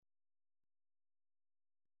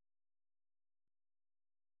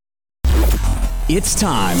It's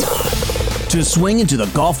time to swing into the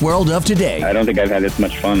golf world of today. I don't think I've had this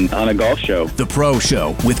much fun on a golf show. The Pro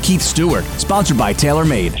Show with Keith Stewart, sponsored by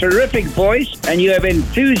TaylorMade. Terrific voice, and you have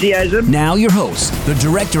enthusiasm. Now your host, the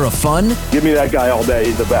director of fun. Give me that guy all day.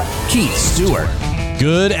 He's the best. Keith Stewart.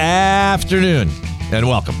 Good afternoon, and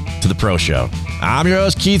welcome to The Pro Show. I'm your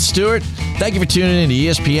host, Keith Stewart. Thank you for tuning in to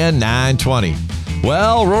ESPN 920.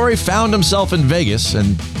 Well, Rory found himself in Vegas,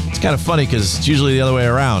 and it's kind of funny because it's usually the other way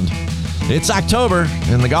around. It's October,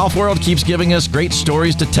 and the golf world keeps giving us great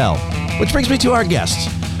stories to tell. Which brings me to our guest,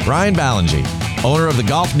 Ryan Ballengee, owner of the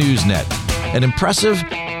Golf News Net, an impressive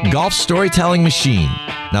golf storytelling machine.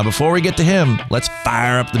 Now, before we get to him, let's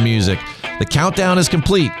fire up the music. The countdown is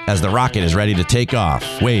complete as the rocket is ready to take off.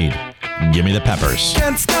 Wade, give me the peppers.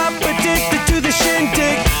 Can't stop, addicted to the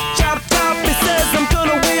shindig. Chop top, it says I'm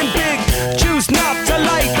gonna win big. Choose not a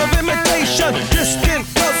life of imitation. Distant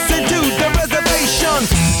closer to the reservation.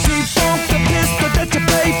 Defunct the pistol that you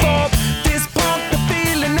pay for. This pump the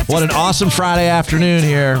feeling that What an awesome Friday afternoon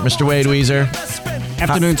here, Mr. Wade Weezer.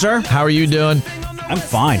 Afternoon, sir. How are you doing? I'm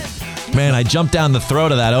fine. Man, I jumped down the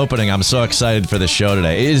throat of that opening. I'm so excited for the show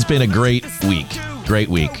today. It has been a great week. Great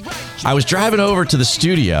week. I was driving over to the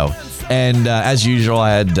studio, and as usual,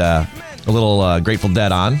 I had a little Grateful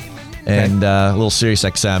Dead on, and a little Sirius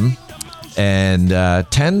XM, and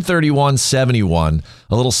 10:31:71,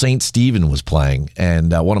 a little Saint Stephen was playing,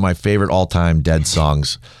 and one of my favorite all-time Dead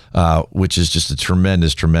songs, which is just a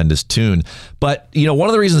tremendous, tremendous tune. But, you know, one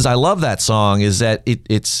of the reasons I love that song is that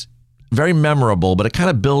it's very memorable, but it kind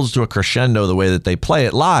of builds to a crescendo the way that they play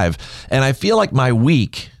it live. And I feel like my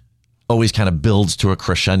week always kind of builds to a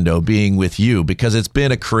crescendo being with you, because it's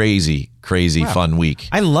been a crazy, fun week.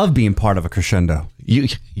 I love being part of a crescendo. You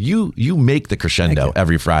make the crescendo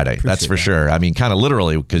every Friday. That's for sure. I mean, kind of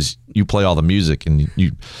literally, because you play all the music and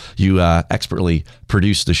you expertly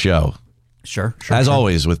produce the show. Sure. As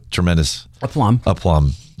always, with tremendous aplomb.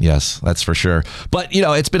 Yes, that's for sure. But, you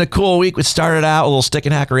know, it's been a cool week. We started out a little Stick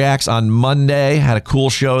and Hack Reacts on Monday. Had a cool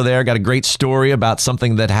show there. Got a great story about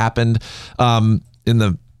something that happened in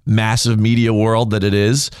the massive media world that it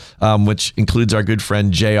is, which includes our good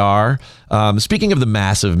friend JR. Speaking of the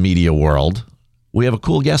massive media world, we have a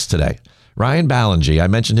cool guest today. Ryan Ballengee, I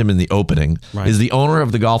mentioned him in the opening, is the owner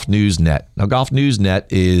of the Golf News Net. Now, Golf News Net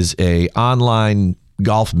is a online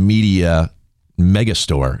golf media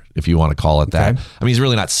megastore, if you want to call it that. I mean, he's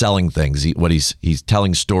really not selling things. He's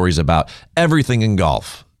telling stories about everything in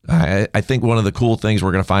golf. I think one of the cool things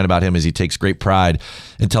we're going to find about him is he takes great pride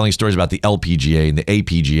in telling stories about the LPGA and the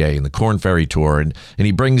APGA and the Korn Ferry Tour, and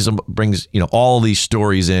he brings you know, all these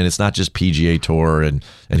stories in. It's not just PGA Tour and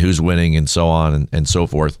who's winning and so on and so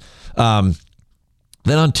forth. Then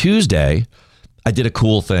on Tuesday, I did a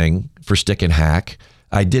cool thing for Stick and Hack.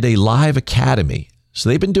 I did a live academy. So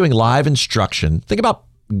they've been doing live instruction. Think about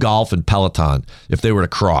golf and Peloton if they were to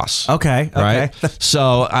cross. Okay. Right?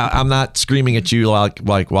 So I'm not screaming at you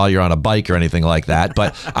like while you're on a bike or anything like that,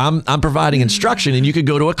 but I'm providing instruction, and you could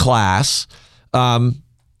go to a class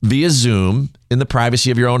via Zoom in the privacy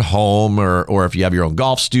of your own home, or if you have your own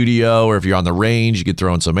golf studio, or if you're on the range, you could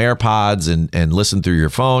throw in some AirPods and listen through your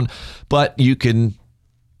phone. But you can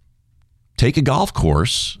take a golf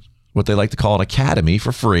course, what they like to call an academy,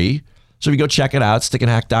 for free. So if you go check it out,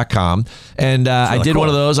 stickandhack.com. And I did one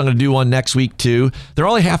of those. I'm going to do one next week too. They're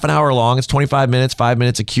only half an hour long. It's 25 minutes, 5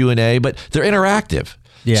 minutes of Q&A, but they're interactive.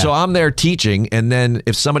 Yeah. So I'm there teaching, and then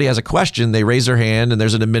if somebody has a question, they raise their hand, and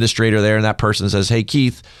there's an administrator there, and that person says, "Hey,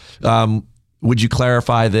 Keith, would you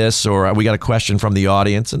clarify this?" Or, "We got a question from the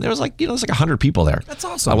audience." And there's like 100 people there. That's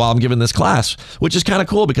awesome. While I'm giving this class, which is kind of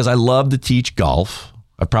cool because I love to teach golf.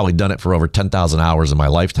 I've probably done it for over 10,000 hours in my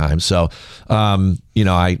lifetime. So, you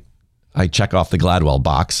know, I check off the Gladwell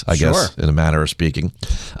box, I guess, in a manner of speaking.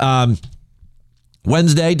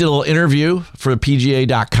 Wednesday, did a little interview for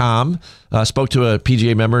PGA.com. Spoke to a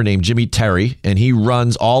PGA member named Jimmy Terry, and he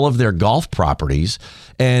runs all of their golf properties.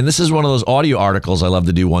 And this is one of those audio articles I love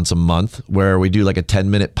to do once a month, where we do like a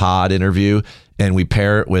 10-minute pod interview, and we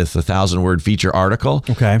pair it with a 1,000-word feature article.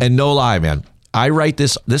 Okay. And no lie, man, I write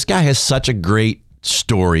this. This guy has such a great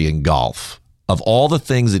story in golf. Of all the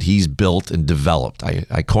things that he's built and developed,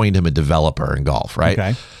 I coined him a developer in golf, right?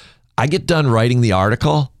 Okay. I get done writing the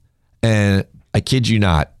article, and I kid you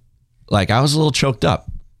not, like, I was a little choked up.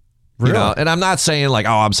 Really? You know? And I'm not saying like,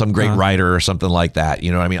 oh, I'm some great writer or something like that.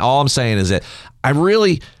 You know what I mean? All I'm saying is that I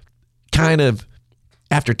really kind of,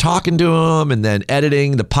 after talking to him and then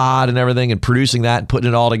editing the pod and everything and producing that and putting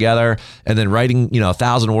it all together and then writing,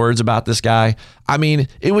 1,000 words about this guy, I mean,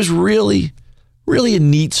 it was really, really a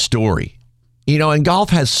neat story. And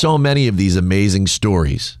golf has so many of these amazing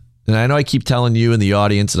stories. And I know I keep telling you and the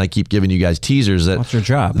audience, and I keep giving you guys teasers that What's your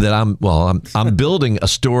job? That I'm building a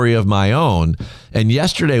story of my own. And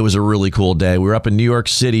yesterday was a really cool day. We were up in New York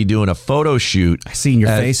City doing a photo shoot. I see in your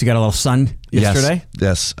face you got a little sun yesterday.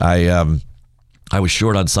 Yes. I was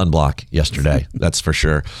short on sunblock yesterday. That's for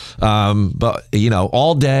sure. But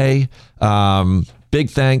all day. Big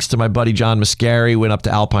thanks to my buddy John Mascari. Went up to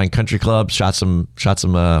Alpine Country Club, shot some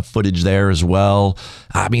footage there as well.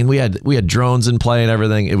 I mean, we had drones in play and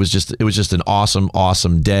everything. It was just an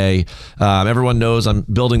awesome day. Everyone knows I'm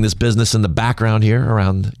building this business in the background here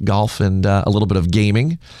around golf and a little bit of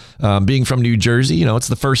gaming. Being from New Jersey, it's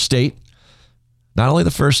the first state. Not only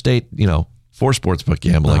the first state, for sportsbook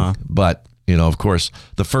gambling, but of course,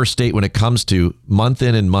 the first state when it comes to month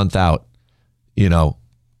in and month out.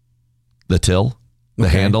 The till. The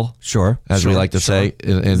handle, as we like to say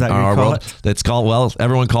in our world. That's called,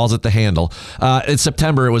 everyone calls it the handle. In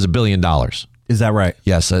September, it was $1 billion. Is that right?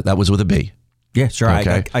 Yes, that was with a B. Yeah, sure.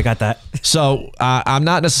 Okay. I got that. So I'm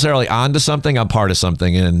not necessarily onto something. I'm part of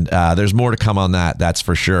something, and there's more to come on that. That's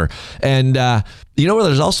for sure. And where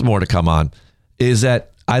there's also more to come on is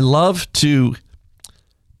that I love to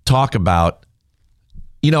talk about,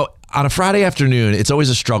 on a Friday afternoon, it's always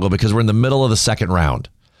a struggle because we're in the middle of the second round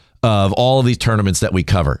of all of these tournaments that we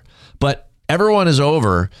cover. But everyone is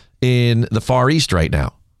over in the Far East right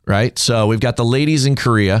now, right? So we've got the ladies in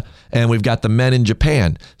Korea and we've got the men in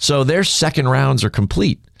Japan. So their second rounds are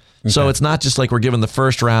complete. Okay. So it's not just like we're given the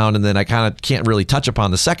first round and then I kind of can't really touch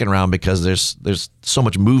upon the second round because there's so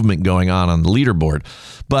much movement going on the leaderboard.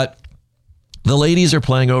 But the ladies are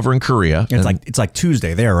playing over in Korea. It's like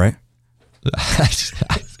Tuesday there, right?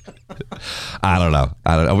 I don't know.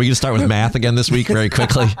 Are we going to start with math again this week very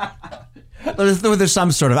quickly? There's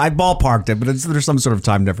some sort of, I ballparked it, but there's some sort of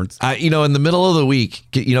time difference. In the middle of the week,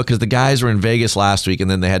 because the guys were in Vegas last week and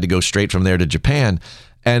then they had to go straight from there to Japan.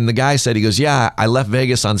 And the guy said, he goes, yeah, I left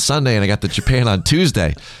Vegas on Sunday and I got to Japan on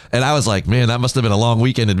Tuesday. And I was like, man, that must have been a long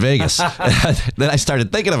weekend in Vegas. Then I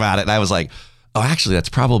started thinking about it and I was like, oh, actually, that's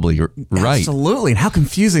probably right. Absolutely. And how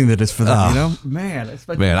confusing that is for them, Man,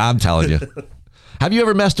 I'm telling you. Have you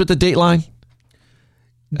ever messed with the date line?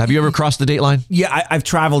 Have you ever crossed the date line? Yeah, I've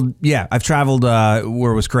traveled. Yeah, I've traveled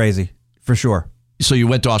where it was crazy, for sure. So you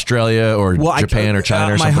went to Australia or Japan or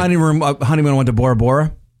China or something? My honeymoon went to Bora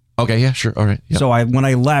Bora. Okay, yeah, sure. All right. Yep. So when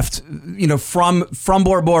I left, from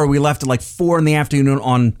Bora Bora, we left at like 4 p.m.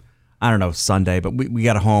 on, I don't know, Sunday, but we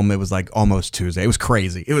got home. It was like almost Tuesday. It was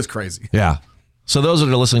crazy. Yeah. So those that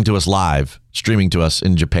are listening to us live, streaming to us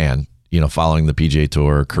in Japan, following the PGA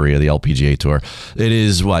Tour, Korea, the LPGA Tour. It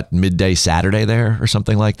is midday Saturday there or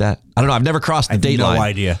something like that. I don't know. I've never crossed the date line. No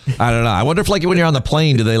idea. I don't know. I wonder if when you're on the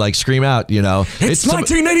plane, do they scream out, it's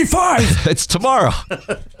 1985. It's tomorrow.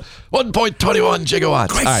 1.21 gigawatts.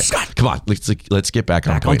 Great All right, Scott. Come on. Let's get back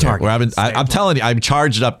on point. Target. I'm telling you, I'm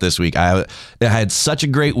charged up this week. I had such a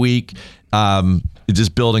great week.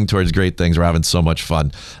 Just building towards great things. We're having so much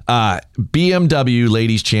fun. BMW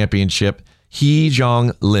Ladies Championship. Hee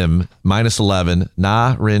Jong Lim, -11.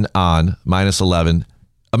 Na Rin An, -11.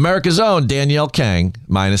 America's own Danielle Kang,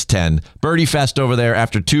 -10. Birdie Fest over there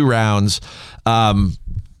after 2 rounds.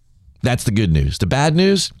 That's the good news. The bad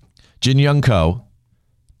news, Jin Young Ko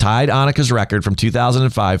tied Annika's record from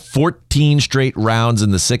 2005, 14 straight rounds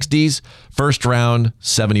in the 60s. First round,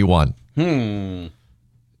 71.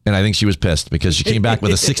 And I think she was pissed because she came back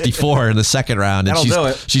with a 64 in the second round. And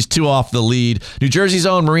she's 2 off the lead. New Jersey's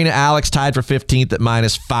own Marina Alex tied for 15th at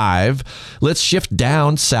 -5. Let's shift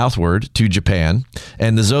down southward to Japan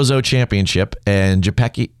and the Zozo Championship and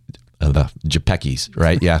Japekis,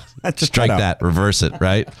 right? Yeah. Strike that. Reverse it,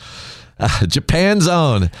 right? Japan's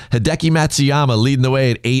own Hideki Matsuyama leading the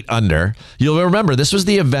way at 8 under. You'll remember this was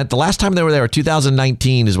the event. The last time they were there,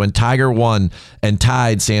 2019, is when Tiger won and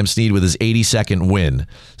tied Sam Snead with his 82nd win.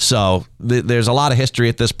 So there's a lot of history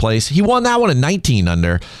at this place. He won that one at 19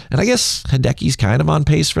 under. And I guess Hideki's kind of on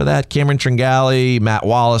pace for that. Cameron Tringali, Matt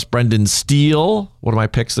Wallace, Brendan Steele. One of my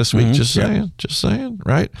picks this week. Just saying,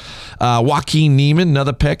 right? Joaquin Neiman,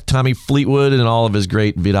 another pick. Tommy Fleetwood and all of his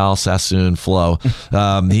great Vidal Sassoon flow.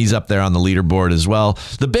 He's up there on the leaderboard as well.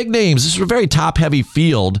 The big names, this is a very top-heavy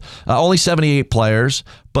field. Only 78 players,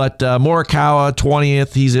 but Morikawa,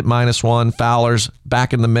 20th, he's at -1. Fowler's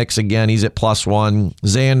back in the mix again. He's at +1.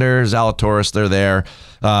 Xander, Zalatoris, they're there.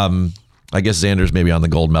 I guess Xander's maybe on the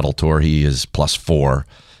gold medal tour. He is +4.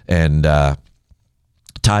 And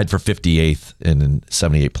tied for 58th in a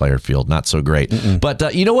 78-player field. Not so great.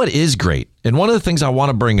 But you know what is great? And one of the things I want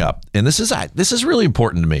to bring up, and this is really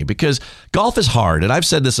important to me because golf is hard. And I've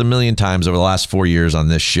said this a million times over the last 4 years on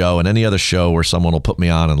this show and any other show where someone will put me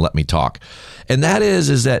on and let me talk. And that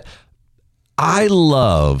is that I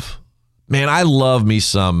love me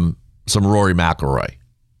some Rory McIlroy.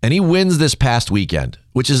 And he wins this past weekend,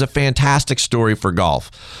 which is a fantastic story for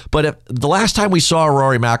golf. But the last time we saw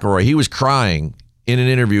Rory McIlroy, he was crying in an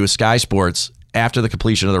interview with Sky Sports after the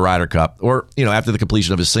completion of the Ryder Cup, or, after the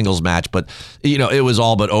completion of his singles match. But, it was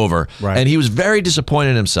all but over. Right. And he was very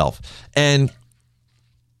disappointed in himself. And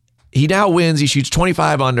he now wins. He shoots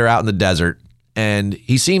 25 under out in the desert. And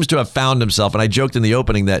he seems to have found himself. And I joked in the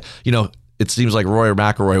opening that, it seems like Rory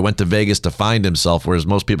McIlroy went to Vegas to find himself, whereas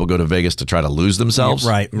most people go to Vegas to try to lose themselves.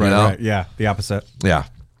 Right. Yeah, the opposite. Yeah.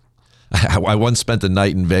 I once spent a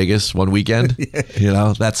night in Vegas one weekend,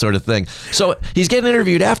 that sort of thing. So he's getting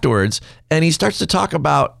interviewed afterwards, and he starts to talk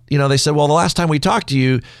about, they said, well, the last time we talked to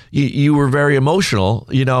you, you were very emotional.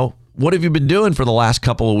 What have you been doing for the last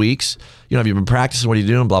couple of weeks? Have you been practicing? What are you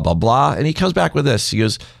doing? Blah, blah, blah. And he comes back with this. He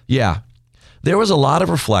goes, yeah, there was a lot of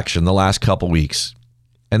reflection the last couple of weeks.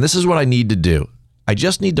 And this is what I need to do. I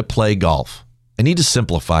just need to play golf. I need to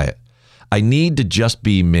simplify it. I need to just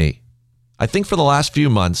be me. I think for the last few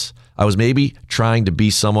months, I was maybe trying to be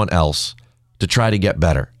someone else to try to get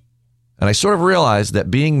better. And I sort of realized that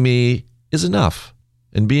being me is enough.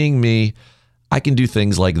 And being me, I can do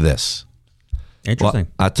things like this. Interesting.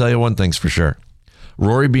 Well, I'll tell you one thing's for sure.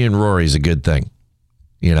 Rory being Rory is a good thing.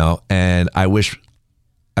 And I wish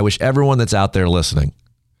everyone that's out there listening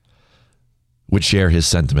would share his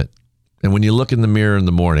sentiment. And when you look in the mirror in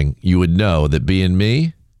the morning, you would know that being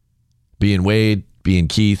me, being Wade, being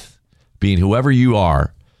Keith, being whoever you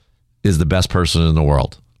are, is the best person in the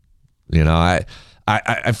world. I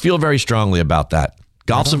feel very strongly about that.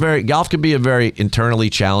 Golf can be a very internally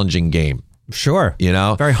challenging game. Sure.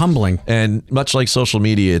 Very humbling. And much like social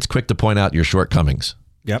media, it's quick to point out your shortcomings.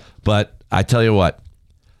 Yep. But I tell you what,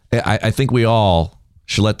 I think we all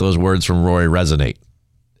should let those words from Rory resonate.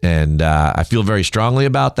 And I feel very strongly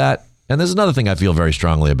about that. And there's another thing I feel very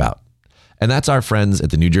strongly about. And that's our friends at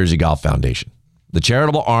the New Jersey Golf Foundation, the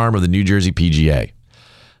charitable arm of the New Jersey PGA.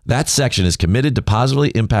 That section is committed to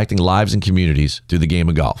positively impacting lives and communities through the game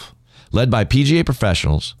of golf. Led by PGA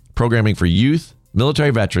professionals, programming for youth, military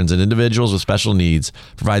veterans, and individuals with special needs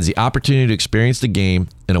provides the opportunity to experience the game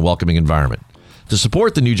in a welcoming environment. To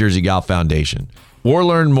support the New Jersey Golf Foundation or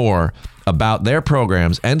learn more about their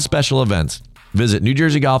programs and special events, visit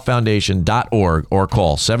NewJerseyGolfFoundation.org or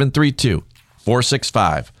call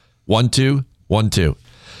 732-465-1212.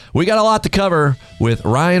 We got a lot to cover with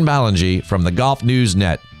Ryan Ballengee from the Golf News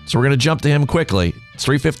Net, so we're going to jump to him quickly. It's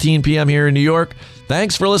 3:15 p.m. here in New York.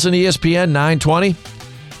 Thanks for listening to ESPN 920.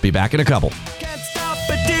 Be back in a couple. Can't stop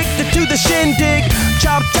addicted to the shindig.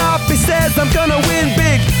 Chop top, he says I'm gonna win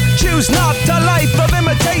big. Choose not a life of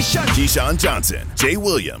imitation. Keyshawn Johnson, Jay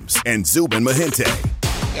Williams, and Zubin Mehenti.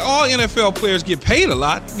 All NFL players get paid a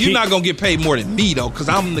lot. You're not going to get paid more than me, though, because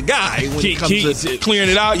I'm the guy. When it comes to clearing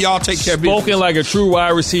it out, y'all take care of business. Spoken like a true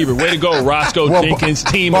wide receiver. Way to go, Roscoe Jenkins,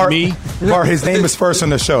 team Bart, and me. Bart, his name is first on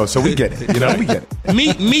the show, so we get it. We get it.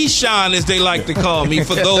 Me, Sean, as they like to call me,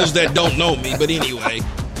 for those that don't know me. But anyway.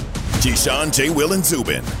 Keyshawn, J. Will, and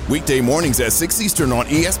Zubin. Weekday mornings at 6 Eastern on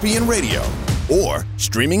ESPN Radio. Or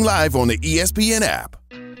streaming live on the ESPN app.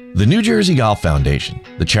 The New Jersey Golf Foundation,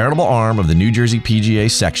 the charitable arm of the New Jersey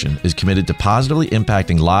PGA section, is committed to positively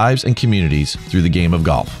impacting lives and communities through the game of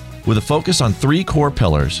golf. With a focus on 3 core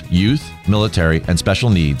pillars, youth, military, and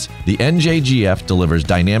special needs, the NJGF delivers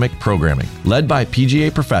dynamic programming led by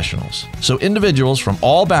PGA professionals, so individuals from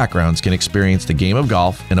all backgrounds can experience the game of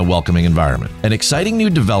golf in a welcoming environment. An exciting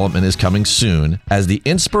new development is coming soon as the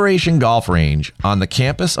Inspiration Golf Range on the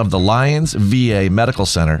campus of the Lions VA Medical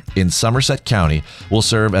Center in Somerset County will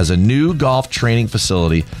serve as a new golf training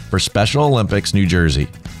facility for Special Olympics New Jersey,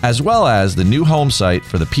 as well as the new home site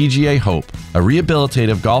for the PGA Hope, a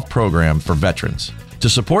rehabilitative golf program for veterans. To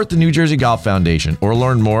support the New Jersey Golf Foundation or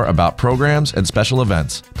learn more about programs and special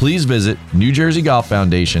events, please visit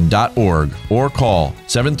NewJerseyGolfFoundation.org or call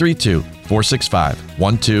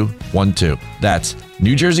 732-465-1212. That's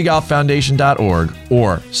NewJerseyGolfFoundation.org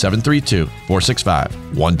or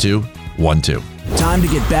 732-465-1212. Time to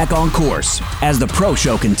get back on course as the Pro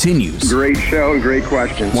Show continues. Great show and great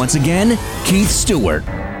questions. Once again, Keith Stewart.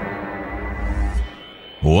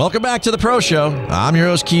 Welcome back to the Pro Show. I'm your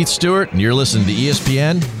host, Keith Stewart, and you're listening to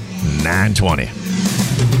ESPN 920.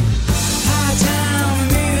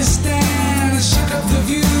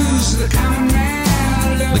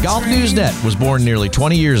 The Golf News Net was born nearly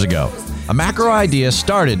 20 years ago. A macro idea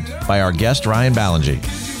started by our guest, Ryan Ballengee,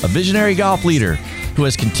 a visionary golf leader who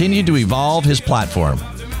has continued to evolve his platform.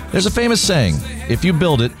 There's a famous saying, if you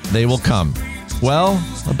build it, they will come. Well,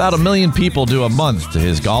 about 1 million people do a month to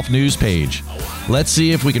his golf news page. Let's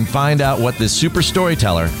see if we can find out what this super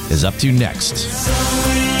storyteller is up to next.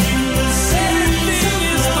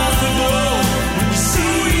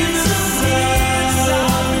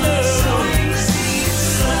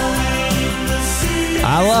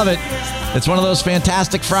 I love it. It's one of those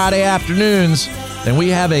fantastic Friday afternoons, and we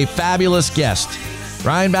have a fabulous guest.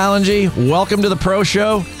 Ryan Ballengee, welcome to the Pro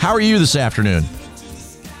Show. How are you this afternoon?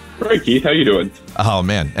 Great, Keith. How you doing? Oh,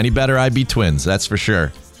 man. Any better, I'd be twins. That's for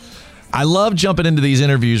sure. I love jumping into these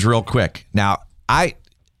interviews real quick. Now,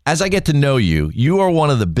 as I get to know you, you are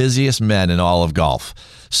one of the busiest men in all of golf.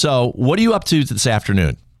 So what are you up to this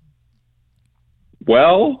afternoon?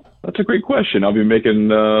 Well, that's a great question. I'll be making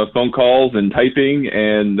phone calls and typing,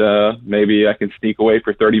 and maybe I can sneak away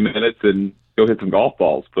for 30 minutes and go hit some golf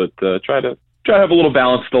balls. But try to have a little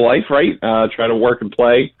balance to life, right? Try to work and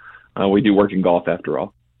play. We do work in golf after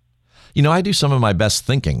all. You know, I do some of my best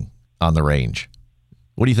thinking on the range.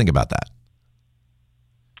 What do you think about that?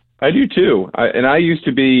 I do too. I used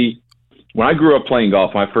to be, when I grew up playing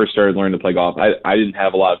golf, when I first started learning to play golf, I didn't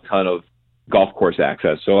have a ton of golf course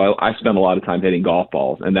access. So I spent a lot of time hitting golf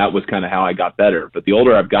balls, and that was kind of how I got better. But the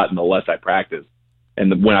older I've gotten, the less I practice.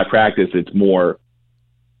 And when I practice, it's more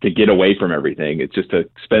to get away from everything. It's just to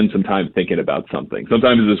spend some time thinking about something.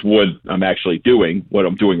 Sometimes it's what I'm actually doing, what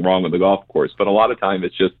I'm doing wrong on the golf course. But a lot of time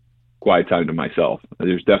it's just quiet time to myself.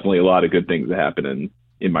 There's definitely a lot of good things that happen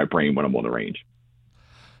in my brain when I'm on the range.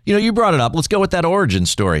 You know, you brought it up. Let's go with that origin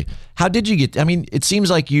story. How did you get, I mean, it seems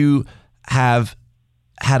like you have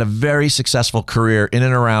had a very successful career in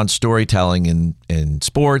and around storytelling in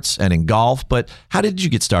sports and in golf, but how did you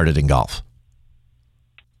get started in golf?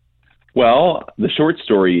 Well, the short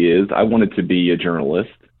story is I wanted to be a journalist,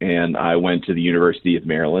 and I went to the University of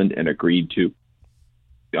Maryland and agreed to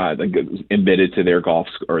admitted to their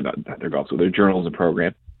their journalism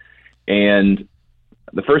program. And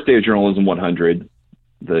the first day of Journalism 100,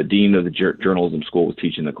 the dean of the journalism school was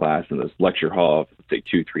teaching the class in this lecture hall of, say,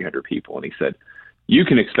 200-300 people. And he said, you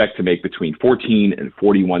can expect to make between $14,000 and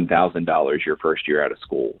 $41,000 your first year out of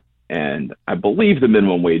school. And I believe the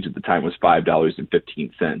minimum wage at the time was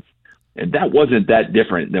 $5.15. And that wasn't that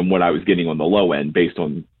different than what I was getting on the low end based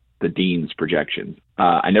on the dean's projections.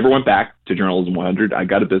 I never went back to Journalism 100. I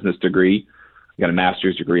got a business degree. I got a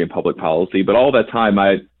master's degree in public policy. But all that time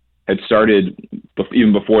I had started,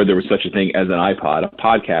 even before there was such a thing as an iPod, a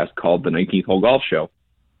podcast called The 19th Hole Golf Show.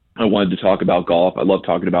 I wanted to talk about golf. I love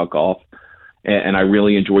talking about golf. And I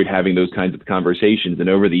really enjoyed having those kinds of conversations. And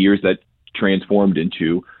over the years, that transformed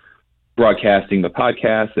into broadcasting the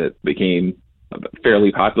podcast. It became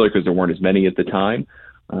fairly popular because there weren't as many at the time.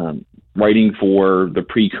 Writing for the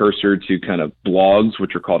precursor to kind of blogs,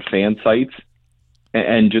 which are called fan sites,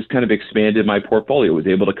 and just kind of expanded my portfolio. I was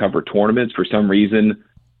able to cover tournaments. For some reason,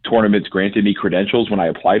 tournaments granted me credentials when I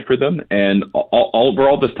applied for them. And over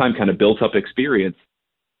all this time kind of built up experience.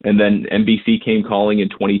 And then NBC came calling in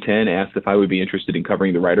 2010, asked if I would be interested in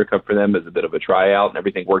covering the Ryder Cup for them as a bit of a tryout, and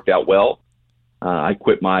everything worked out well. I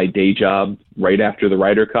quit my day job right after the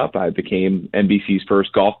Ryder Cup. I became NBC's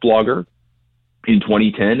first golf blogger in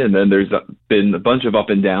 2010, and then there's been a bunch of up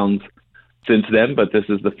and downs since then, but this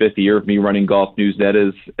is the 5th year of me running Golf News Net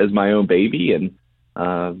as my own baby,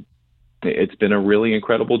 and it's been a really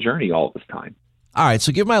incredible journey all this time. All right,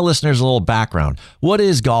 so give my listeners a little background. What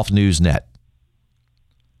is Golf News Net?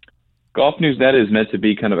 Golf News Net is meant to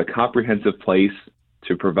be kind of a comprehensive place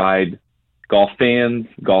to provide golf fans,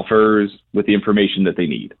 golfers, with the information that they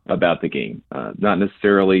need about the game. Not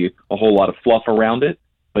necessarily a whole lot of fluff around it,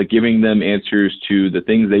 but giving them answers to the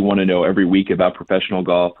things they want to know every week about professional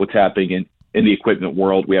golf, what's happening in the equipment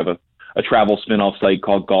world. We have a travel spinoff site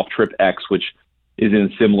called Golf Trip X, which is in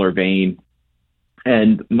a similar vein.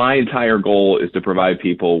 And my entire goal is to provide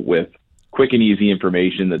people with quick and easy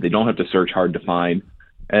information that they don't have to search hard to find.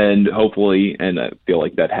 And hopefully, and I feel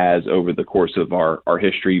like that has, over the course of our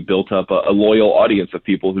history, built up a loyal audience of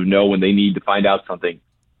people who know when they need to find out something,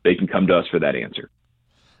 they can come to us for that answer.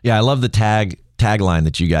 Yeah, I love the tagline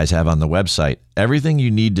that you guys have on the website. Everything you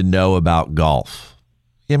need to know about golf.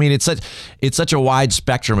 I mean, it's such a wide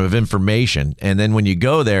spectrum of information. And then when you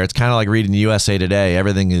go there, it's kind of like reading USA Today.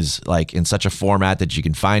 Everything is like in such a format that you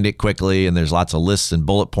can find it quickly. And there's lots of lists and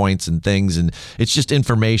bullet points and things. And it's just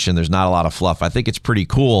information. There's not a lot of fluff. I think it's pretty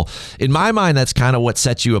cool. In my mind, that's kind of what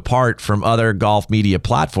sets you apart from other golf media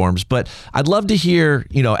platforms. But I'd love to hear,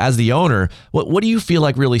 as the owner, what do you feel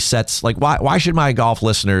like really sets, like why should my golf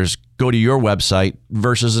listeners go to your website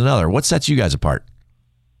versus another? What sets you guys apart?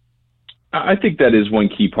 I think that is one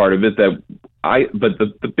key part of it. But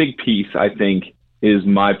the big piece, I think, is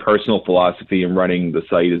my personal philosophy in running the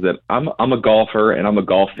site is that I'm a golfer and I'm a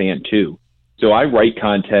golf fan too. So I write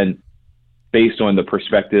content based on the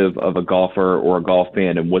perspective of a golfer or a golf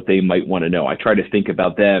fan and what they might want to know. I try to think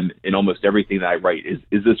about them in almost everything that I write.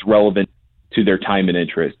 Is this relevant to their time and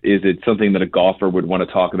interest? Is it something that a golfer would want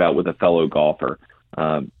to talk about with a fellow golfer?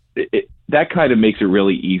 That kind of makes it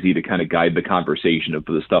really easy to kind of guide the conversation of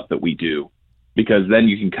the stuff that we do, because then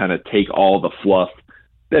you can kind of take all the fluff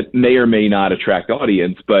that may or may not attract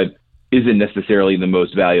audience, but isn't necessarily the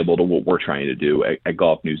most valuable to what we're trying to do at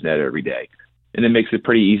Golf News Net every day. And it makes it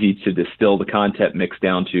pretty easy to distill the content mix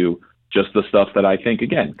down to just the stuff that I think,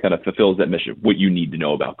 again, kind of fulfills that mission, what you need to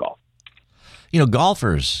know about golf. You know,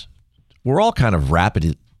 golfers, we're all kind of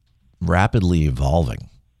rapidly evolving.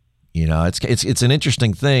 You know, it's an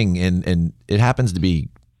interesting thing, and it happens to be,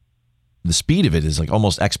 the speed of it is like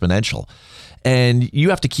almost exponential. And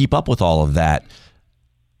you have to keep up with all of that.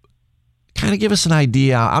 Kind of give us an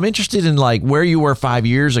idea. I'm interested in like where you were 5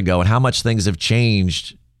 years ago and how much things have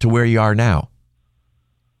changed to where you are now.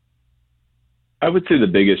 I would say the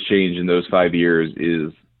biggest change in those 5 years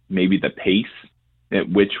is maybe the pace at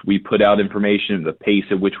which we put out information, the pace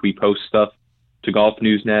at which we post stuff to Golf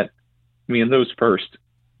News Net. I mean, in those first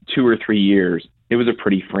 2 or 3 years, it was a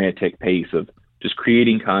pretty frantic pace of just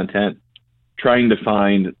creating content, trying to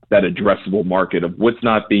find that addressable market of what's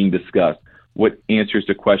not being discussed, what answers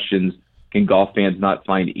to questions can golf fans not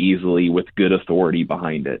find easily with good authority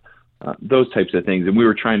behind it, those types of things. And we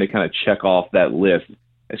were trying to kind of check off that list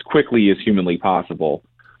as quickly as humanly possible.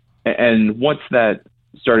 And once that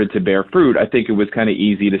started to bear fruit, I think it was kind of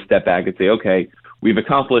easy to step back and say, okay, we've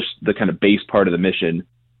accomplished the kind of base part of the mission.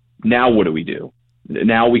 Now what do we do?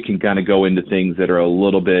 Now we can kind of go into things that are a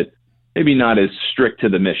little bit, maybe not as strict to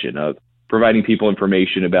the mission of providing people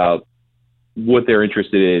information about what they're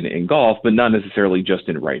interested in golf, but not necessarily just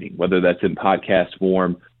in writing, whether that's in podcast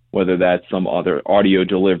form, whether that's some other audio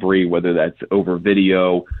delivery, whether that's over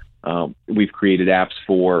video. We've created apps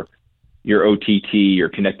for your OTT, your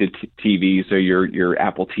connected TV, so your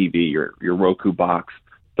Apple TV, your Roku box,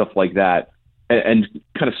 stuff like that, and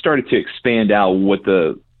kind of started to expand out what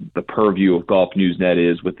the purview of Golf News Net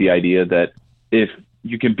is, with the idea that if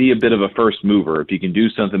you can be a bit of a first mover, if you can do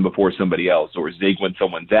something before somebody else or zig when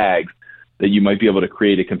someone zags, that you might be able to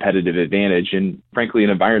create a competitive advantage. And frankly, an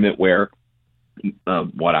environment where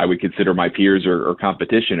what I would consider my peers or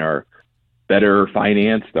competition are better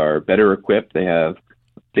financed, are better equipped, they have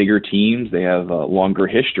bigger teams, they have a longer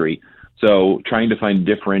history. So trying to find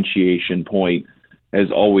differentiation point has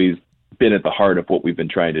always been at the heart of what we've been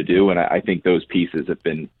trying to do. And I think those pieces have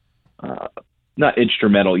been not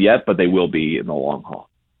instrumental yet, but they will be in the long haul.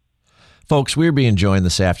 Folks, we're being joined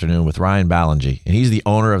this afternoon with Ryan Ballengee, and he's the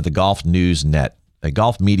owner of the Golf News Net, a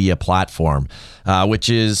golf media platform, which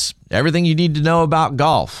is everything you need to know about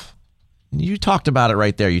golf. You talked about it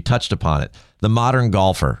right there. You touched upon it. The modern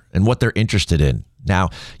golfer and what they're interested in. Now,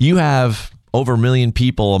 you have over 1 million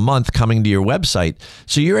people a month coming to your website,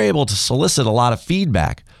 so you're able to solicit a lot of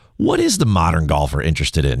feedback. What is the modern golfer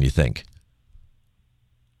interested in, you think?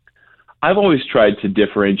 I've always tried to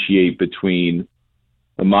differentiate between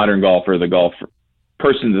the modern golfer, the golf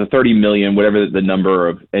person, the 30 million, whatever the number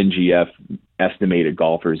of NGF estimated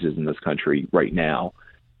golfers is in this country right now,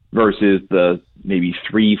 versus the maybe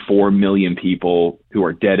 3-4 million people who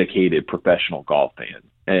are dedicated professional golf fans.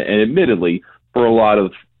 And admittedly, for a lot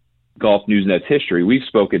of Golf News Net's history, we've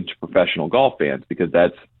spoken to professional golf fans because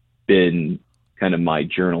that's been kind of my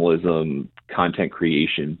journalism, content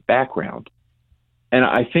creation background. And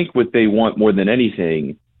I think what they want more than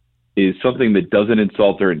anything is something that doesn't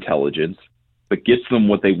insult their intelligence, but gets them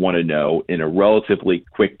what they want to know in a relatively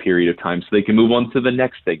quick period of time so they can move on to the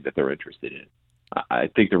next thing that they're interested in. I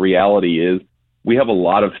think the reality is we have a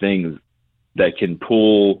lot of things that can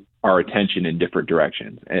pull our attention in different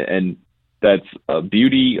directions. And that's a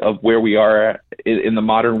beauty of where we are in the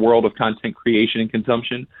modern world of content creation and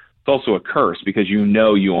consumption. It's also a curse because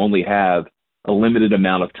you only have a limited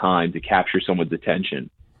amount of time to capture someone's attention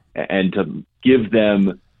and to give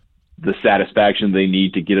them the satisfaction they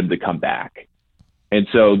need to get them to come back. And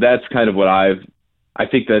so that's kind of what I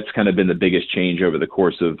think that's kind of been the biggest change over the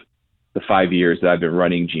course of the 5 years that I've been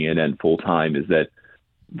running GNN full time, is that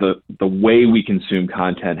the way we consume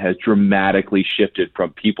content has dramatically shifted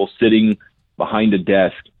from people sitting behind a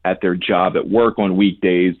desk at their job at work on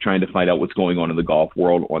weekdays trying to find out what's going on in the golf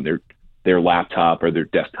world on their laptop or their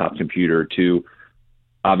desktop computer, to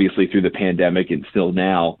obviously through the pandemic and still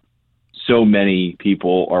now, so many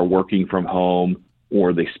people are working from home,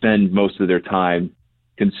 or they spend most of their time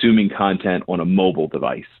consuming content on a mobile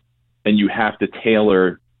device. And you have to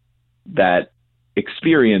tailor that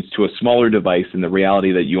experience to a smaller device, and the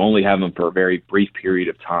reality that you only have them for a very brief period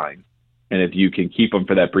of time. And if you can keep them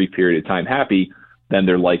for that brief period of time happy, then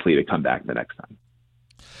they're likely to come back the next time.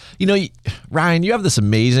 You know, Ryan, you have this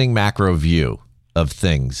amazing macro view of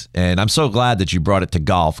things, and I'm so glad that you brought it to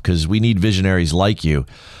golf because we need visionaries like you.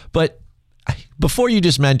 But before you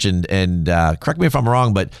just mentioned, and correct me if I'm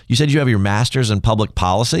wrong, but you said you have your master's in public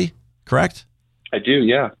policy, correct? I do,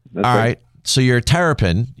 yeah. That's All right. So you're a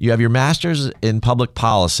Terrapin. You have your master's in public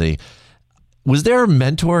policy. Was there a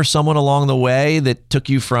mentor, someone along the way that took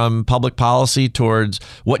you from public policy towards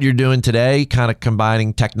what you're doing today, kind of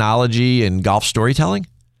combining technology and golf storytelling?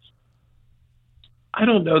 I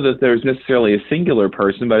don't know that there's necessarily a singular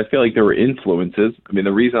person, but I feel like there were influences. I mean,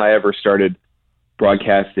 the reason I ever started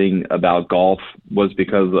broadcasting about golf was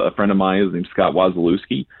because a friend of mine, his name's Scott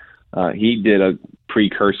Wasilewski, he did a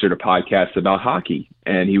precursor to podcasts about hockey,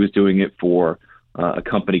 and he was doing it for a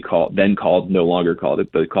company no longer called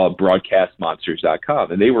it, but called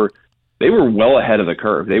BroadcastMonsters.com. And they were well ahead of the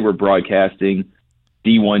curve. They were broadcasting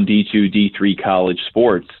D1, D2, D3 college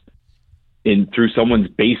sports through someone's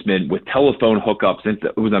basement with telephone hookups. And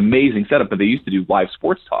it was an amazing setup, but they used to do live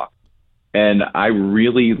sports talk. And I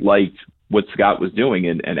really liked what Scott was doing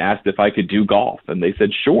and asked if I could do golf. And they said,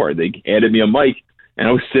 sure. They handed me a mic, and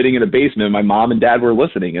I was sitting in a basement, and my mom and dad were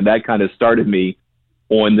listening. And that kind of started me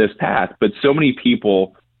on this path. But so many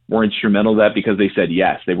people were instrumental in that because they said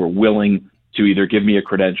yes. They were willing to either give me a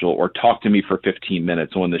credential or talk to me for 15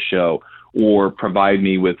 minutes on the show or provide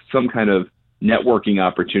me with some kind of networking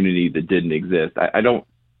opportunity that didn't exist. I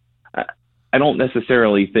don't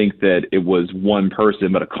necessarily think that it was one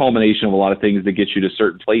person, but a culmination of a lot of things that get you to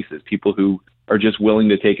certain places. People who are just willing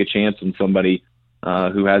to take a chance on somebody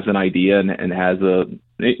who has an idea and has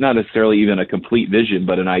not necessarily even a complete vision,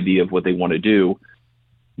 but an idea of what they want to do.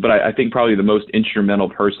 But I think probably the most instrumental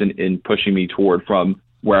person in pushing me toward from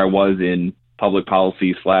where I was in public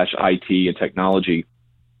policy / IT and technology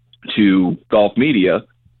to golf media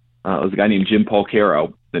was a guy named Jim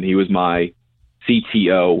Polcaro, and he was my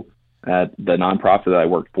CTO at the nonprofit that I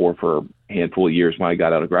worked for a handful of years when I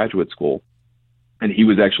got out of graduate school. And he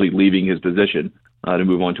was actually leaving his position to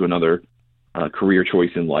move on to another career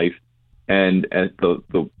choice in life. And at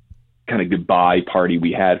the kind of goodbye party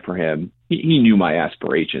we had for him, he knew my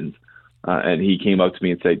aspirations. And he came up to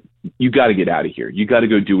me and said, you got to get out of here. You got to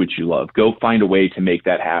go do what you love. Go find a way to make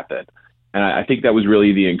that happen. And I think that was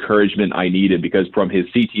really the encouragement I needed, because from his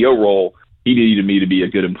CTO role, he needed me to be a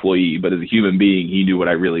good employee. But as a human being, he knew what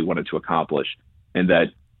I really wanted to accomplish, and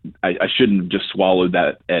that I shouldn't have just swallowed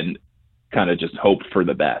that and kind of just hope for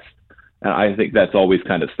the best. And I think that's always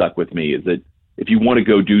kind of stuck with me, is that if you want to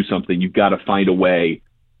go do something, you've got to find a way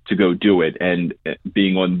to go do it. And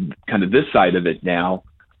being on kind of this side of it now,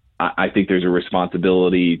 I think there's a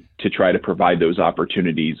responsibility to try to provide those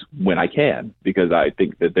opportunities when I can, because I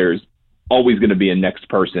think that there's always going to be a next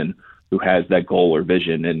person who has that goal or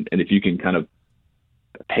vision. And if you can kind of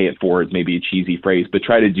pay it forward, maybe a cheesy phrase, but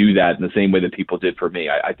try to do that in the same way that people did for me,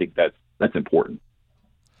 I think that's important.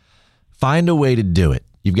 Find a way to do it.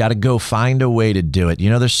 You've got to go find a way to do it.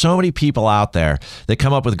 You know, there's so many people out there that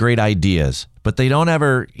come up with great ideas, but they don't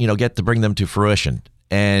ever, get to bring them to fruition.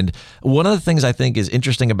 And one of the things I think is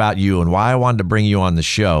interesting about you and why I wanted to bring you on the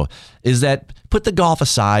show is that, put the golf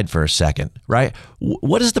aside for a second, right?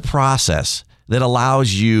 What is the process that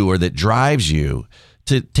allows you or that drives you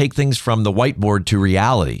to take things from the whiteboard to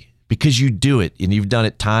reality? Because you do it, and you've done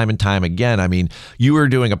it time and time again. I mean, you were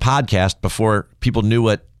doing a podcast before people knew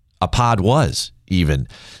what a pod was even.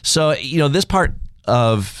 So, this part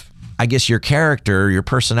of, I guess, your character, your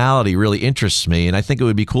personality really interests me. And I think it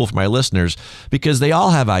would be cool for my listeners, because they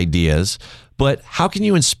all have ideas, but how can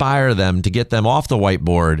you inspire them to get them off the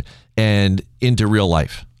whiteboard and into real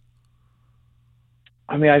life?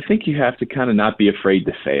 I mean, I think you have to kind of not be afraid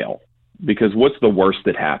to fail, because what's the worst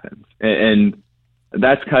that happens? And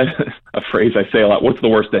that's kind of a phrase I say a lot. What's the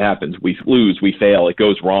worst that happens? We lose, we fail, it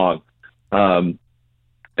goes wrong.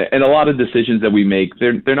 And a lot of decisions that we make,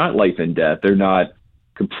 they're not life and death. They're not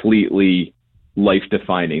completely life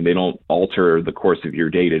defining. They don't alter the course of your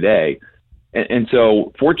day to day. And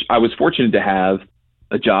so I was fortunate to have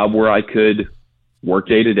a job where I could work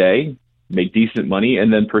day to day, make decent money,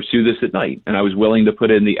 and then pursue this at night. And I was willing to put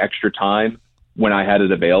in the extra time when I had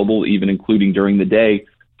it available, even including during the day,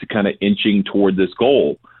 to kind of inching toward this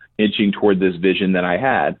goal, inching toward this vision that I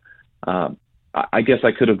had. I guess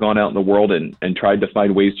I could have gone out in the world and tried to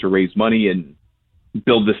find ways to raise money and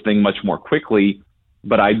build this thing much more quickly.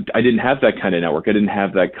 But I didn't have that kind of network. I didn't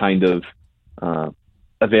have that kind of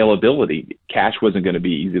availability. Cash wasn't going to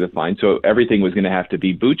be easy to find. So everything was going to have to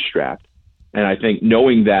be bootstrapped. And I think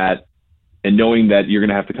knowing that and knowing that you're going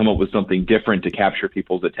to have to come up with something different to capture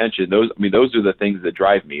people's attention. Those are the things that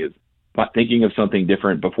drive me, is thinking of something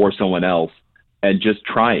different before someone else and just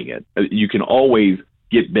trying it. You can always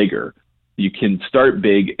get bigger. You can start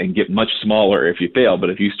big and get much smaller if you fail. But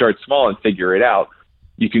if you start small and figure it out,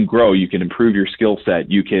 you can grow, you can improve your skill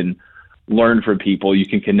set, you can learn from people, you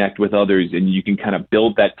can connect with others, and you can kind of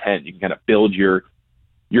build that tent. You can kind of build your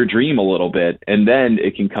dream a little bit, and then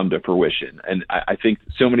it can come to fruition. And I think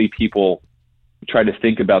so many people try to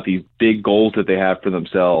think about these big goals that they have for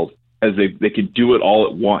themselves as they could do it all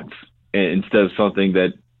at once, instead of something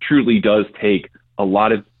that truly does take a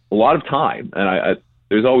lot of time. And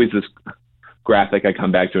there's always this graphic I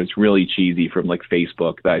come back to. It's really cheesy from like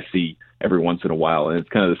Facebook that I see every once in a while, and it's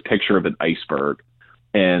kind of this picture of an iceberg,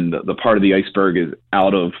 and the part of the iceberg is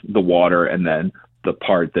out of the water, and then the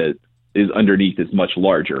part that is underneath is much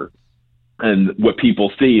larger. And what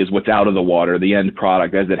people see is what's out of the water, the end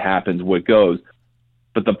product as it happens, what goes.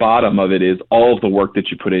 But the bottom of it is all of the work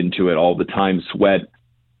that you put into it, all the time, sweat,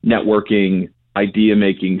 networking, idea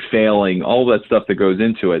making, failing, all that stuff that goes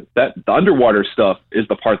into it. That the underwater stuff is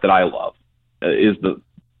the part that I love, is the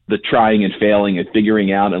trying and failing and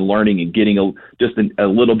figuring out and learning and getting a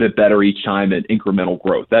little bit better each time, and incremental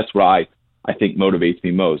growth. That's what I think motivates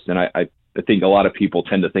me most. And I think a lot of people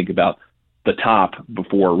tend to think about the top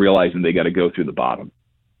before realizing they got to go through the bottom.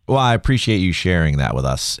 Well, I appreciate you sharing that with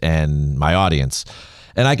us and my audience.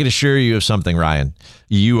 And I can assure you of something, Ryan.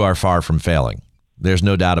 You are far from failing. There's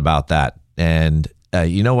no doubt about that. And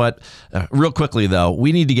you know what? Real quickly, though,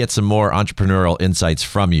 we need to get some more entrepreneurial insights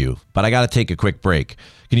from you. But I got to take a quick break.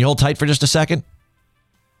 Can you hold tight for just a second?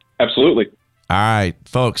 Absolutely. All right,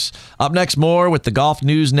 folks. Up next, more with the Golf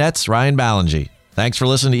News Net's Ryan Ballengee. Thanks for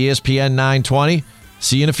listening to ESPN 920.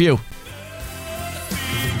 See you in a few.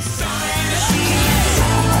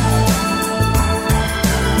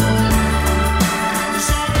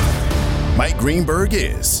 Mike Greenberg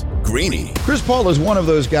is Greeny. Chris Paul is one of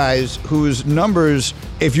those guys whose numbers,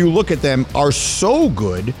 if you look at them, are so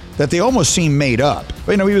good that they almost seem made up.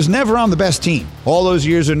 But, he was never on the best team. All those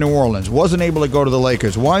years in New Orleans, wasn't able to go to the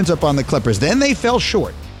Lakers, winds up on the Clippers. Then they fell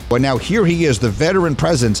short. But now here he is, the veteran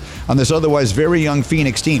presence on this otherwise very young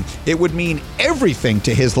Phoenix team. It would mean everything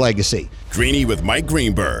to his legacy. Greeny with Mike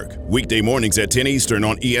Greenberg. Weekday mornings at 10 Eastern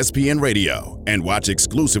on ESPN Radio. And watch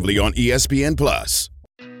exclusively on ESPN+.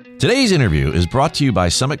 Today's interview is brought to you by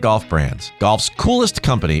Summit Golf Brands. Golf's coolest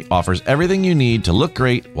company offers everything you need to look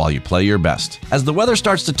great while you play your best. As the weather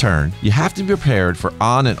starts to turn, you have to be prepared for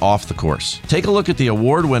on and off the course. Take a look at the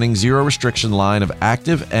award-winning zero restriction line of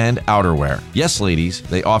active and outerwear. Yes, ladies,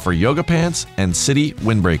 they offer yoga pants and city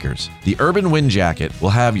windbreakers. The Urban Wind Jacket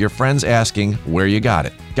will have your friends asking where you got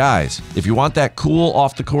it. Guys, if you want that cool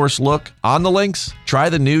off-the-course look on the links, try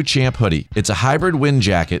the new Champ hoodie. It's a hybrid wind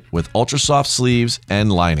jacket with ultra-soft sleeves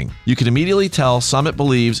and lining. You can immediately tell Summit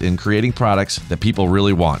believes in creating products that people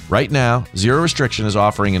really want. Right now, Zero Restriction is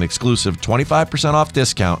offering an exclusive 25% off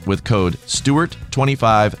discount with code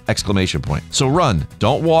Stewart25! So run,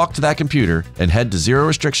 don't walk to that computer, and head to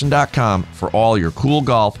ZeroRestriction.com for all your cool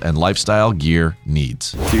golf and lifestyle gear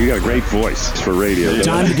needs. You got a great voice for radio.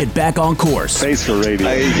 Time to get back on course. Face for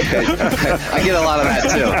radio. I get a lot of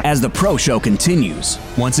that too. As the Pro Show continues,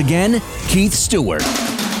 once again, Keith Stewart.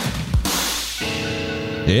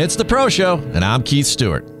 It's the Pro Show, and I'm Keith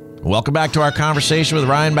Stewart. Welcome back to our conversation with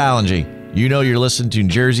Ryan Ballengee. You know you're listening to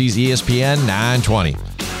Jersey's ESPN 920.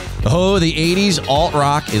 Oh, the 80s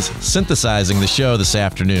alt-rock is synthesizing the show this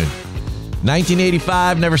afternoon.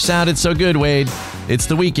 1985 never sounded so good, Wade. It's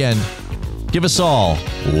the weekend. Give us all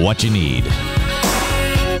what you need.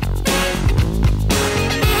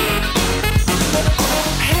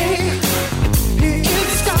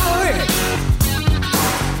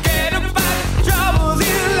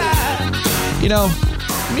 You know,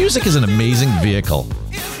 music is an amazing vehicle.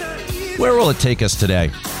 Where will it take us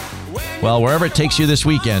today? Well, wherever it takes you this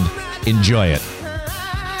weekend, enjoy it.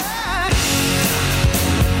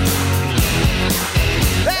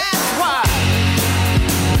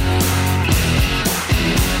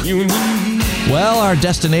 Well, our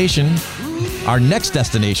next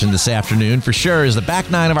destination this afternoon for sure is the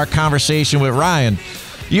back nine of our conversation with Ryan.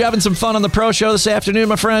 You having some fun on the Pro Show this afternoon,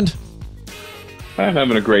 my friend? I'm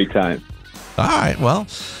having a great time. All right, well,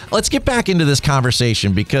 let's get back into this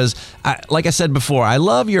conversation because, like I said before, I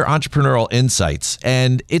love your entrepreneurial insights,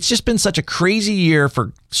 and it's just been such a crazy year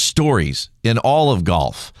for stories in all of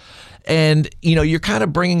golf. And, you're kind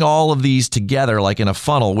of bringing all of these together like in a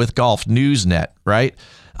funnel with Golf News Net, right?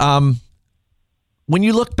 When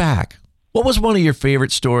you look back, What was one of your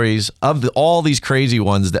favorite stories of all these crazy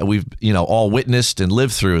ones that we've, all witnessed and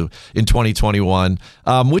lived through in 2021?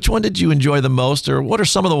 Which one did you enjoy the most, or what are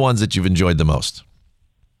some of the ones that you've enjoyed the most?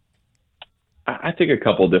 I think a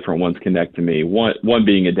couple of different ones connect to me. One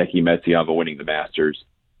being Hideki Matsuyama winning the Masters.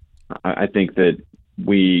 I think that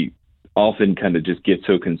we often kind of just get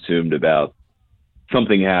so consumed about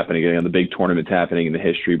something happening, the big tournaments happening and the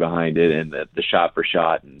history behind it and the shot for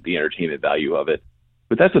shot and the entertainment value of it.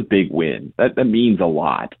 But that's a big win. That means a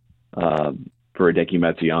lot for Hideki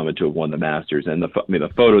Matsuyama to have won the Masters. And the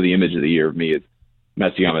photo, the image of the year of me is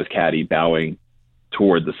Matsuyama's caddy bowing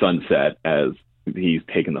toward the sunset as he's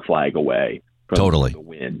taken the flag away from the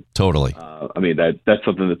win. Totally. That's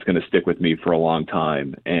something that's going to stick with me for a long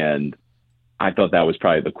time. And I thought that was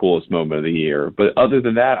probably the coolest moment of the year. But other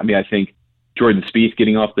than that, I think Jordan Spieth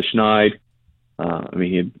getting off the schneid.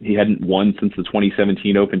 He hadn't won since the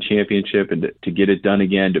 2017 Open Championship, and to get it done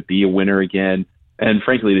again, to be a winner again, and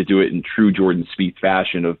frankly to do it in true Jordan Spieth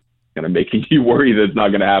fashion of kind of making you worry that it's not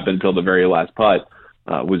going to happen until the very last putt,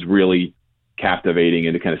 was really captivating,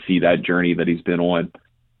 and to kind of see that journey that he's been on.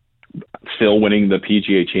 Still winning the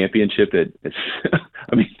PGA Championship,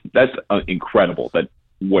 that's incredible that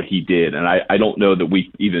what he did, and I don't know that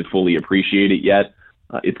we even fully appreciate it yet.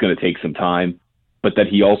 It's going to take some time. But that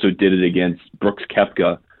he also did it against Brooks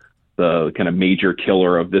Koepka, the kind of major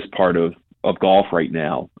killer of this part of golf right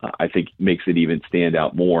now, I think makes it even stand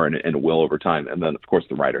out more, and it will over time. And then, of course,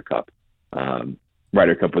 the Ryder Cup.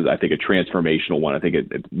 Ryder Cup was, I think, a transformational one. I think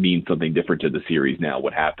it means something different to the series now,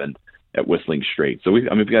 what happened at Whistling Straits. So we've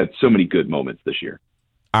got so many good moments this year.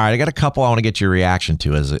 All right, I got a couple I want to get your reaction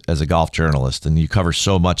to as a golf journalist, and you cover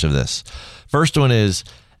so much of this. First one is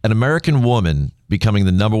an American woman becoming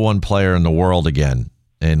the number one player in the world again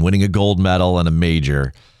and winning a gold medal and a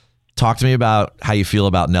major. Talk to me about how you feel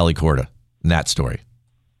about Nelly Korda and that story.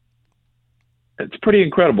 It's pretty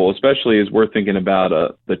incredible, especially as we're thinking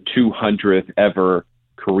about the 200th ever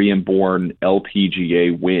Korean-born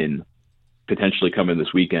LPGA win potentially coming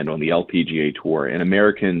this weekend on the LPGA Tour. And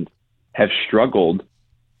Americans have struggled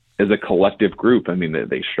as a collective group.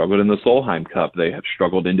 They struggled in the Solheim Cup. They have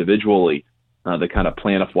struggled individually. They kind of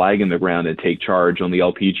plant a flag in the ground and take charge on the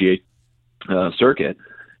LPGA circuit.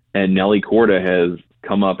 And Nelly Korda has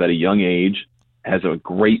come up at a young age, has a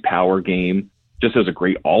great power game, just has a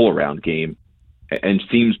great all-around game, and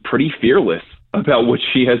seems pretty fearless about what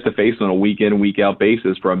she has to face on a week-in, week-out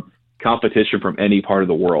basis from competition from any part of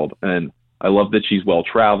the world. And I love that she's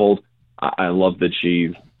well-traveled. I love that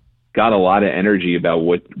she's got a lot of energy about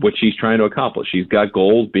what she's trying to accomplish. She's got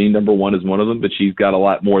goals. Being number one is one of them, but she's got a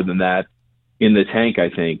lot more than that in the tank, I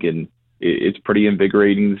think, and it's pretty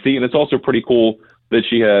invigorating to see. And it's also pretty cool that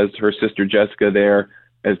she has her sister Jessica there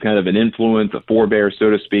as kind of an influence, a forebear,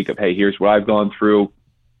 so to speak, of, hey, here's what I've gone through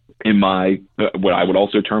in my, what I would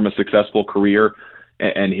also term a successful career,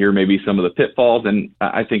 and here may be some of the pitfalls. And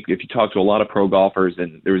I think if you talk to a lot of pro golfers,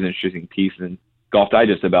 and there was an interesting piece in Golf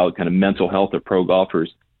Digest about kind of mental health of pro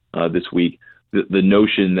golfers this week, the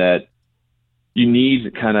notion that you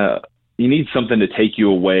need something to take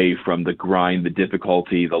you away from the grind, the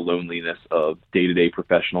difficulty, the loneliness of day-to-day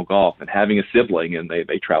professional golf. And having a sibling, and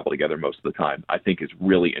they travel together most of the time, I think is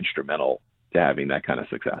really instrumental to having that kind of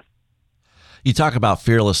success. You talk about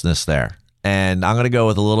fearlessness there, and I'm going to go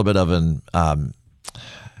with a little bit of an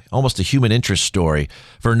almost a human interest story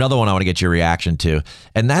for another one I want to get your reaction to,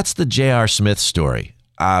 and that's the J.R. Smith story.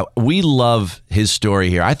 We love his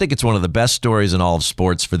story here. I think it's one of the best stories in all of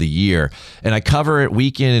sports for the year, and I cover it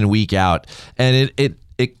week in and week out. And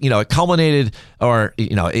it culminated, or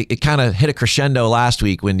it kind of hit a crescendo last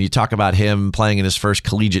week when you talk about him playing in his first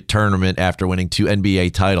collegiate tournament after winning 2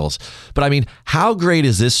 NBA titles. But how great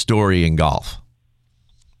is this story in golf?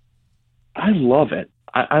 I love it.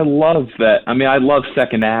 I love that. I love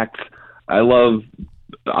second acts. I love,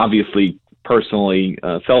 obviously, personally,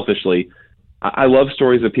 selfishly, I love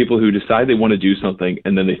stories of people who decide they want to do something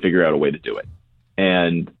and then they figure out a way to do it.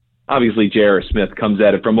 And obviously J.R. Smith comes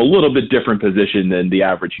at it from a little bit different position than the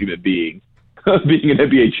average human being, being an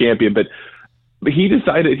NBA champion. But he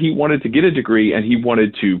decided he wanted to get a degree and he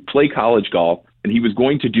wanted to play college golf, and he was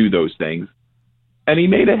going to do those things. And he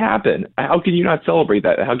made it happen. How can you not celebrate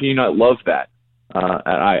that? How can you not love that?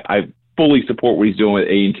 I fully support what he's doing with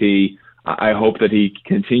A&T. I hope that he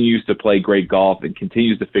continues to play great golf and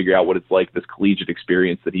continues to figure out what it's like, this collegiate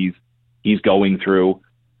experience that he's going through.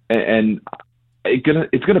 And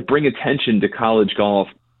it's gonna bring attention to college golf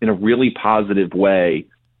in a really positive way,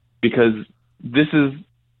 because this is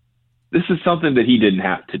something that he didn't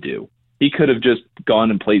have to do. He could have just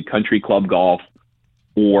gone and played country club golf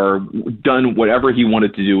or done whatever he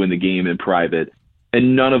wanted to do in the game in private.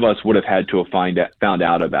 and none of us would have had to have found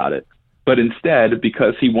out about it. But instead,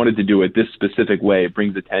 because he wanted to do it this specific way, it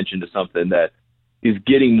brings attention to something that is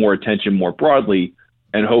getting more attention more broadly,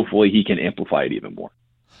 and hopefully he can amplify it even more.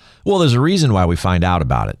 Well, there's a reason why we find out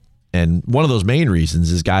about it. And one of those main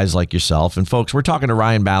reasons is guys like yourself. And folks, we're talking to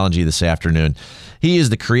Ryan Ballengee this afternoon. He is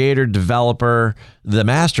the creator, developer, the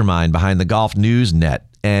mastermind behind the Golf News Net.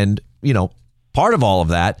 And, you know, part of all of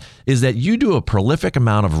that is that you do a prolific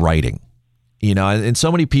amount of writing. You know, and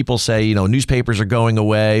so many people say, you know, newspapers are going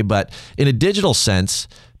away, but in a digital sense,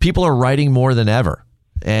 people are writing more than ever.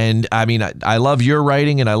 And I mean, I love your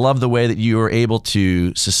writing, and I love the way that you are able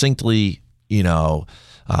to succinctly, you know,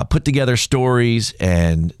 put together stories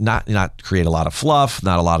and not create a lot of fluff,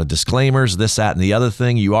 not a lot of disclaimers, this, that, and the other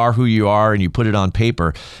thing. You are who you are, and you put it on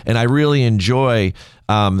paper. And I really enjoy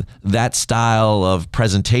that style of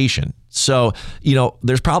presentation. So, you know,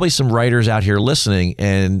 there's probably some writers out here listening,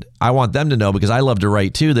 and I want them to know, because I love to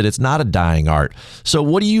write too, that it's not a dying art. So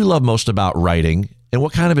what do you love most about writing, and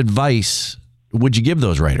what kind of advice would you give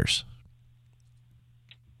those writers?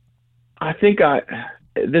 I think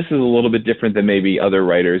this is a little bit different than maybe other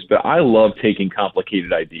writers, but I love taking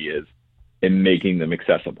complicated ideas and making them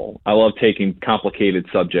accessible. I love taking complicated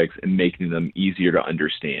subjects and making them easier to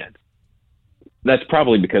understand. That's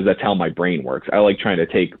probably because that's how my brain works. I like trying to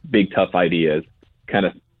take big, tough ideas, kind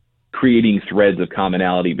of creating threads of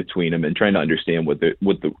commonality between them and trying to understand what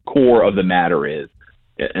the core of the matter is.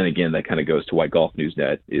 And again, that kind of goes to why Golf News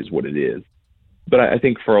Net is what it is. But I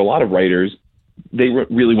think for a lot of writers, they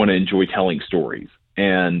really want to enjoy telling stories.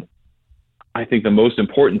 And I think the most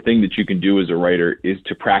important thing that you can do as a writer is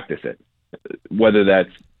to practice it, whether that's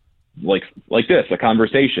like this, a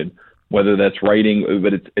conversation, whether that's writing,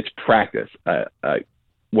 but it's practice.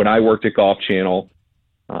 When I worked at Golf Channel,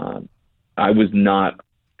 I was not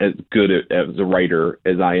as good as a writer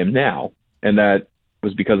as I am now. And that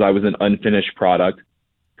was because I was an unfinished product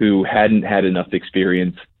who hadn't had enough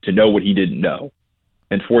experience to know what he didn't know.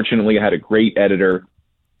 And fortunately, I had a great editor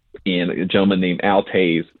and a gentleman named Al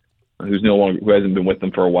Taze, who hasn't been with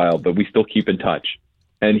them for a while, but we still keep in touch.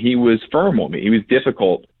 And he was firm on me. He was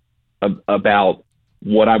difficult about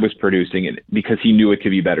what I was producing, and because he knew it could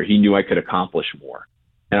be better. He knew I could accomplish more.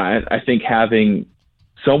 And I think having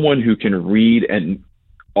someone who can read and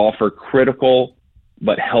offer critical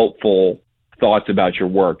but helpful thoughts about your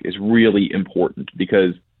work is really important,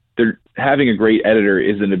 because having a great editor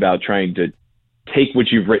isn't about trying to take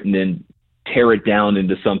what you've written and tear it down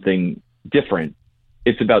into something different.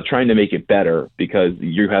 It's about trying to make it better, because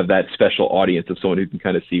you have that special audience of someone who can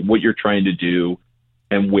kind of see what you're trying to do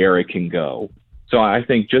and where it can go. So I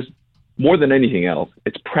think just more than anything else,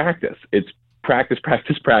 it's practice. It's practice,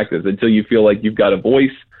 practice, practice until you feel like you've got a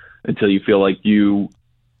voice, until you feel like you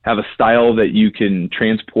have a style that you can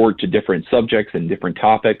transport to different subjects and different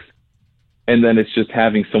topics. And then it's just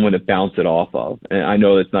having someone to bounce it off of. And I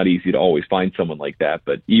know it's not easy to always find someone like that,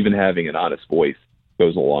 but even having an honest voice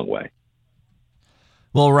goes a long way.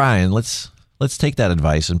 Well, Ryan, let's take that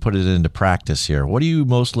advice and put it into practice here. What are you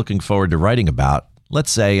most looking forward to writing about,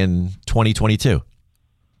 let's say in 2022?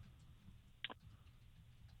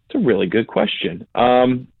 It's a really good question.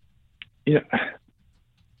 You know,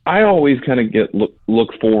 I always kind of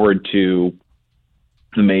look forward to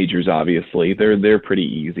the majors. Obviously, they're pretty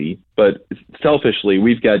easy, but selfishly,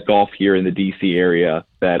 we've got golf here in the DC area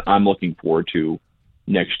that I'm looking forward to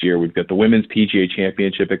next year. We've got the Women's PGA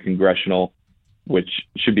Championship at Congressional, which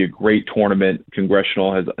should be a great tournament.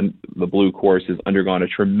 Congressional the blue course has undergone a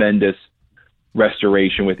tremendous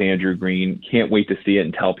restoration with Andrew Green. Can't wait to see it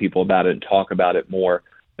and tell people about it and talk about it more.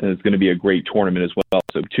 And it's going to be a great tournament as well.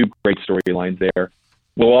 So two great storylines there.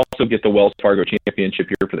 We'll also get the Wells Fargo Championship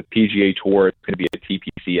here for the PGA Tour. It's going to be at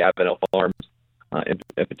TPC Avenel Farms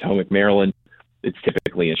at Potomac, Maryland. It's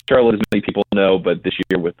typically in Charlotte, as many people know, but this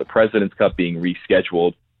year with the President's Cup being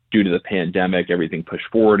rescheduled due to the pandemic, everything pushed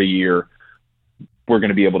forward a year. We're going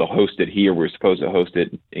to be able to host it here. We're supposed to host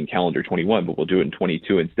it in calendar 21, but we'll do it in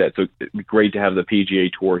 22 instead. So it'd be great to have the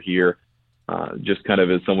PGA Tour here, just kind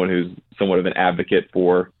of as someone who's somewhat of an advocate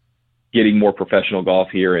for getting more professional golf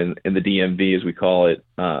here in the DMV, as we call it.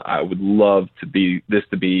 I would love to be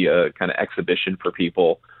a kind of exhibition for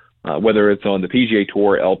people, whether it's on the PGA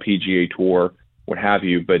Tour, LPGA Tour, what have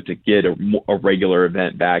you, but to get a regular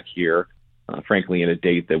event back here, frankly, in a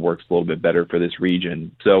date that works a little bit better for this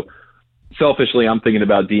region. So selfishly, I'm thinking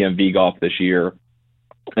about DMV golf this year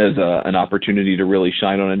as an opportunity to really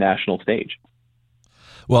shine on a national stage.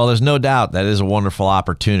 Well, there's no doubt that is a wonderful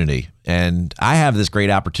opportunity. And I have this great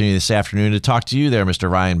opportunity this afternoon to talk to you there, Mr.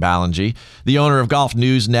 Ryan Ballengee, the owner of Golf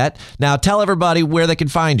News Net. Now, tell everybody where they can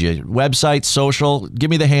find you. Website, social, give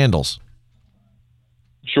me the handles.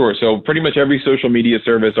 Sure. So pretty much every social media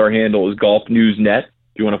service, our handle is Golf News Net.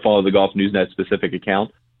 If you want to follow the Golf News Net specific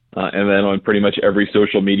account. And then on pretty much every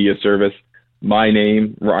social media service, my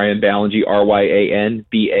name, Ryan Ballengee,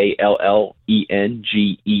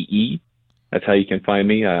 RyanBallengee. That's how you can find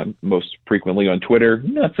me. Most frequently on Twitter,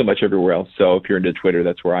 not so much everywhere else. So if you're into Twitter,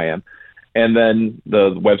 that's where I am. And then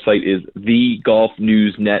the website is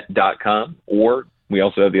thegolfnewsnet.com, or we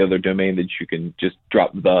also have the other domain that you can just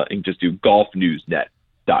drop and just do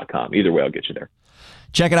golfnewsnet.com. Either way, I'll get you there.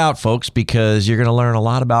 Check it out, folks, because you're going to learn a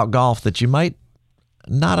lot about golf that you might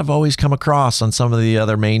not have always come across on some of the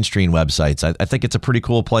other mainstream websites. I think it's a pretty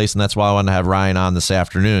cool place, and that's why I wanted to have Ryan on this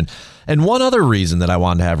afternoon. And one other reason that I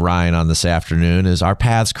wanted to have Ryan on this afternoon is our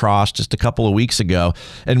paths crossed just a couple of weeks ago,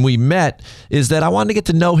 and we met, is that I wanted to get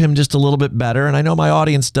to know him just a little bit better, and I know my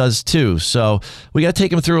audience does too. So we got to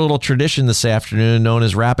take him through a little tradition this afternoon known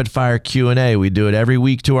as Rapid Fire Q&A. We do it every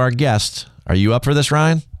week to our guest. Are you up for this,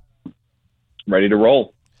 Ryan? Ready to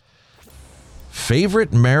roll.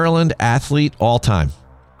 Favorite Maryland athlete all time?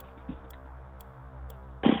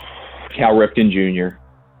 Cal Ripken Jr.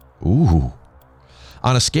 Ooh.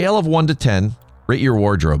 On a scale of 1 to 10, rate your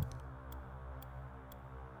wardrobe.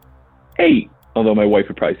 8, although my wife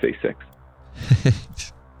would probably say 6.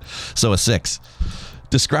 So a 6.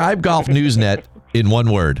 Describe Golf Newsnet in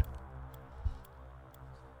one word.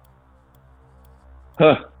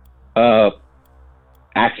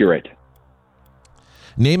 Accurate.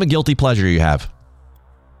 Name a guilty pleasure you have.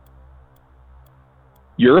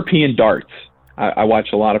 European darts. I watch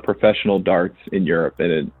a lot of professional darts in Europe,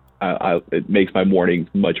 and it makes my mornings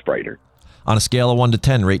much brighter. On a scale of 1 to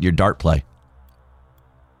 10, rate your dart play.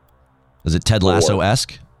 Is it Ted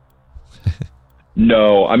Lasso-esque?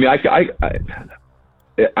 No, I mean,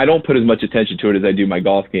 I don't put as much attention to it as I do my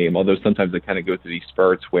golf game, although sometimes I kind of go through these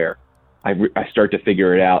spurts where I start to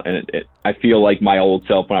figure it out, and I feel like my old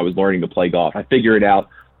self when I was learning to play golf. I figure it out,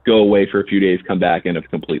 go away for a few days, come back, and have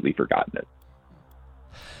completely forgotten it.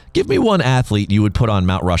 Give me one athlete you would put on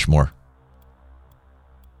Mount Rushmore.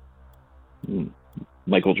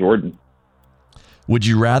 Michael Jordan. Would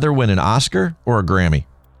you rather win an Oscar or a Grammy?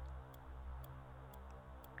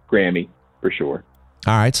 Grammy, for sure.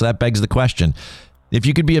 All right, so that begs the question. If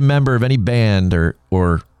you could be a member of any band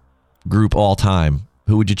or group all time,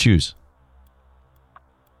 who would you choose?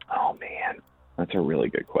 Oh, man, that's a really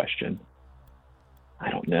good question. I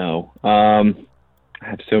don't know.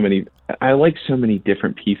 I like so many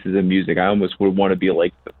different pieces of music. I almost would want to be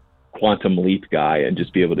like the Quantum Leap guy and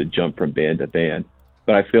just be able to jump from band to band.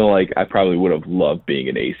 But I feel like I probably would have loved being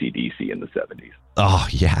an AC/DC in the 70s. Oh,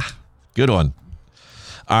 yeah. Good one.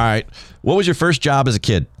 All right. What was your first job as a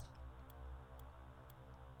kid?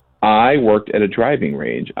 I worked at a driving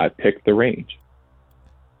range. I picked the range.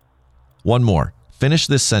 One more. Finish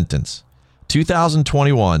this sentence.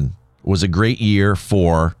 2021 was a great year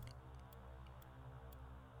for...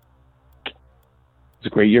 It's a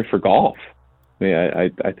great year for golf. I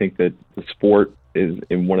mean, I think that the sport is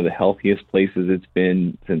in one of the healthiest places it's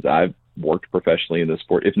been since I've worked professionally in the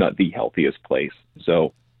sport, if not the healthiest place.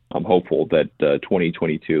 So I'm hopeful that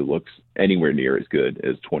 2022 looks anywhere near as good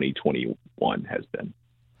as 2021 has been.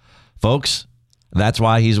 Folks, that's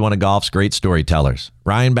why he's one of golf's great storytellers.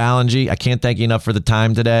 Ryan Ballengee, I can't thank you enough for the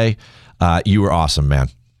time today. You were awesome, man.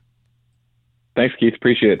 Thanks, Keith.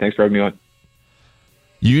 Appreciate it. Thanks for having me on.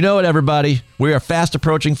 You know it, everybody. We are fast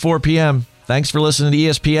approaching 4 p.m. Thanks for listening to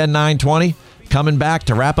ESPN 920. Coming back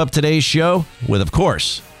to wrap up today's show with, of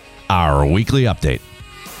course, our weekly update.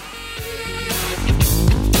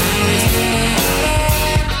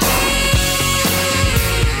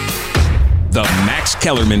 The Max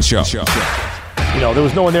Kellerman Show. You know, there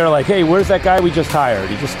was no one there like, hey, where's that guy we just hired?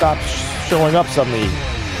 He just stopped showing up suddenly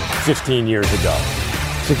 15 years ago.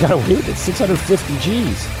 So kind of weird. It's 650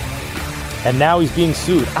 G's. And now he's being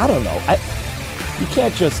sued. I don't know. You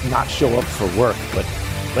can't just not show up for work, but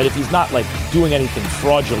if he's not like doing anything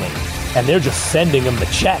fraudulent and they're just sending him the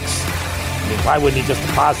checks, I mean, why wouldn't he just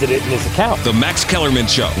deposit it in his account? The Max Kellerman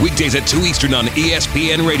Show, weekdays at 2 Eastern on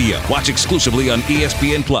ESPN Radio. Watch exclusively on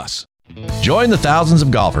ESPN+. Join the thousands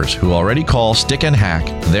of golfers who already call Stick and Hack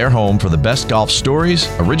their home for the best golf stories,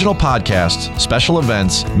 original podcasts, special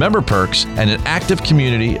events, member perks, and an active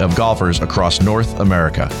community of golfers across North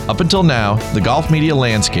America. Up until now, the golf media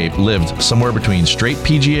landscape lived somewhere between straight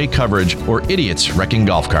PGA coverage or idiots wrecking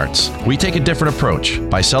golf carts. We take a different approach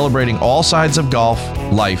by celebrating all sides of golf,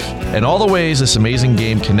 life, and all the ways this amazing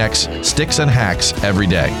game connects sticks and hacks every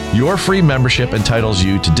day. Your free membership entitles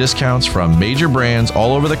you to discounts from major brands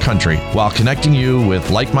all over the country, while connecting you with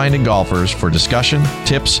like-minded golfers for discussion,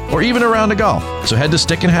 tips, or even a round of golf. So head to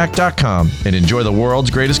stickandhack.com and enjoy the world's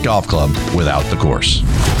greatest golf club without the course.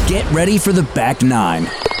 Get ready for the back nine.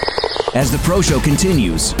 As the Pro Show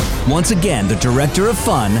continues, once again, the director of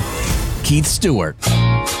fun, Keith Stewart.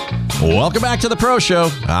 Welcome back to the Pro Show.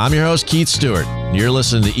 I'm your host, Keith Stewart. You're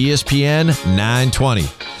listening to ESPN 920.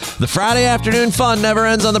 The Friday afternoon fun never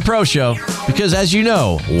ends on the Pro Show because, as you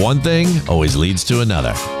know, one thing always leads to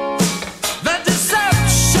another. The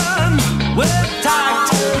deception with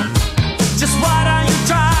tact. Just what are you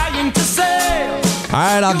trying to say? All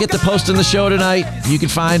right, I'll get to posting the show tonight. You can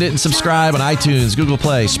find it and subscribe on iTunes, Google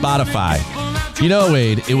Play, Spotify. You know,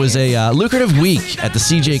 Wade, it was a lucrative week at the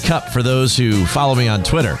CJ Cup for those who follow me on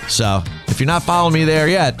Twitter. So if you're not following me there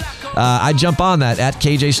yet, I jump on that at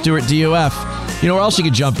KJ Stewart DOF. You know where else you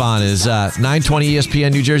can jump on is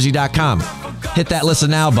 920ESPNNewJersey.com. Hit that listen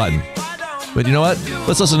now button. But you know what?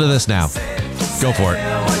 Let's listen to this now. Go for it.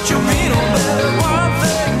 What you mean, one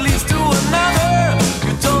thing leads to another.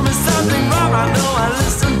 You told me something wrong. I know I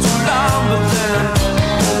listened too long, but then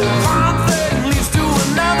one thing leads to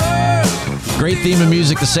another. Great theme of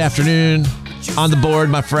music this afternoon. On the board,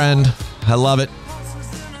 my friend. I love it.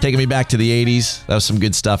 Taking me back to the 80s. That was some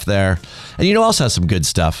good stuff there. And you know who else has some good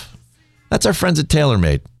stuff? That's our friends at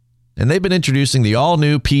TaylorMade. And they've been introducing the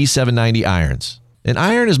all-new P790 irons. An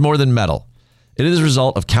iron is more than metal. It is a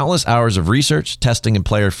result of countless hours of research, testing, and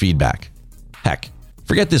player feedback. Heck,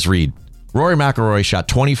 forget this read. Rory McIlroy shot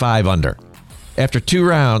 25 under. After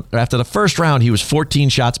the first round, he was 14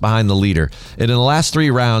 shots behind the leader. And in the last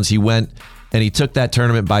 3 rounds, he went and he took that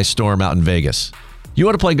tournament by storm out in Vegas. You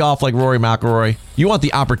want to play golf like Rory McIlroy? You want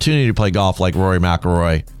the opportunity to play golf like Rory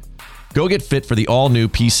McIlroy? Go get fit for the all-new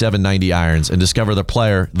P790 irons and discover the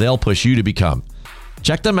player they'll push you to become.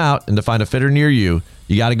 Check them out, and to find a fitter near you,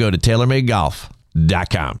 you got to go to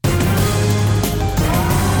TaylorMadeGolf.com.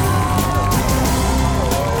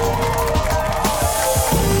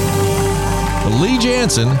 Lee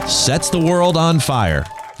Janzen sets the world on fire.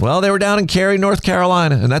 Well, they were down in Cary, North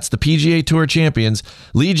Carolina, and that's the PGA Tour champions.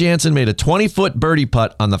 Lee Janzen made a 20-foot birdie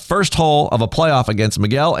putt on the first hole of a playoff against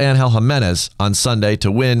Miguel Angel Jimenez on Sunday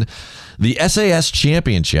to win the SAS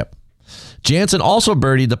Championship. Janzen also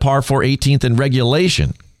birdied the par 4 18th in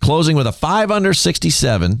regulation, closing with a 5-under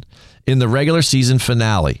 67 in the regular season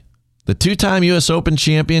finale. The two-time U.S. Open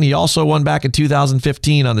champion, he also won back in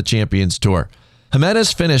 2015 on the Champions Tour.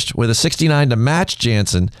 Jimenez finished with a 69 to match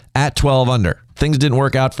Janzen at 12 under. Things didn't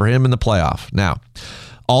work out for him in the playoff. Now,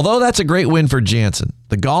 although that's a great win for Janzen,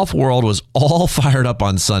 the golf world was all fired up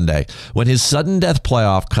on Sunday when his sudden death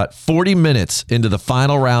playoff cut 40 minutes into the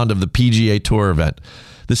final round of the PGA Tour event.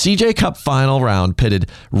 The CJ Cup final round pitted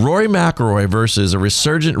Rory McIlroy versus a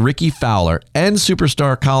resurgent Ricky Fowler and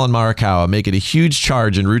superstar Colin Morikawa, making a huge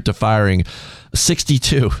charge en route to firing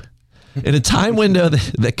 62. In a time window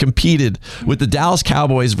that competed with the Dallas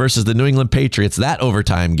Cowboys versus the New England Patriots, that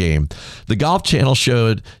overtime game, the Golf Channel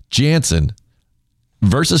showed Janzen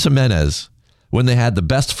versus Jimenez when they had the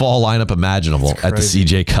best fall lineup imaginable at the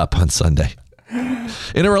CJ Cup on Sunday.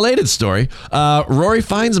 In a related story, Rory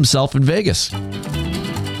finds himself in Vegas.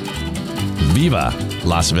 Viva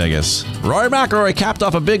Las Vegas. Rory McIlroy capped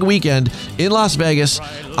off a big weekend in Las Vegas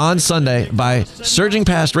on Sunday by surging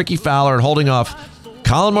past Ricky Fowler and holding off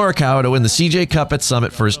Colin Morikawa to win the CJ Cup at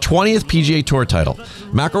Summit for his 20th PGA Tour title.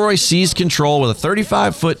 McIlroy seized control with a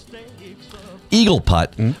 35-foot eagle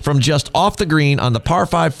putt from just off the green on the par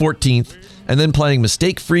 5 14th, and then playing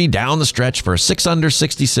mistake-free down the stretch for a 6-under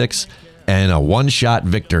 66 and a one-shot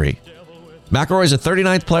victory. McIlroy is the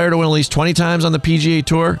 39th player to win at least 20 times on the PGA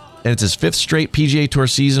Tour, and it's his 5th straight PGA Tour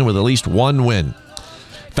season with at least one win.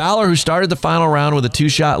 Fowler, who started the final round with a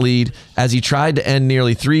 2-shot lead as he tried to end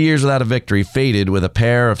nearly 3 years without a victory, faded with a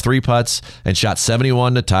pair of 3 putts and shot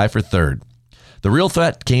 71 to tie for third. The real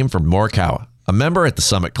threat came from Morikawa, a member at the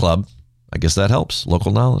Summit Club. I guess that helps.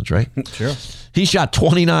 Local knowledge, right? Sure. He shot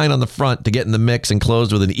 29 on the front to get in the mix and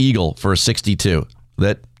closed with an eagle for a 62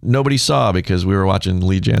 that nobody saw because we were watching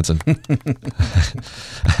Lee Janzen.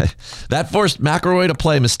 That forced McIlroy to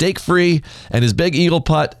play mistake-free, and his big eagle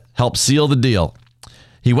putt helped seal the deal.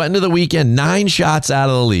 He went into the weekend 9 shots out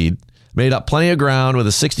of the lead, made up plenty of ground with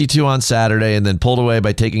a 62 on Saturday, and then pulled away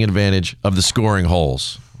by taking advantage of the scoring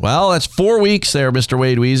holes. Well, that's 4 weeks there, Mr.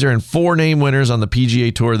 Wade Weezer, and 4 name winners on the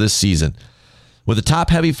PGA Tour this season. With a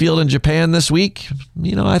top-heavy field in Japan this week,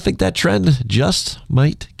 I think that trend just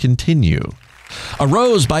might continue. A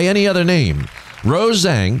Rose by any other name. Rose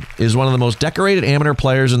Zhang is one of the most decorated amateur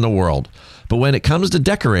players in the world, but when it comes to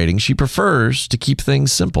decorating, she prefers to keep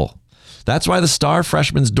things simple. That's why the star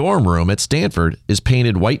freshman's dorm room at Stanford is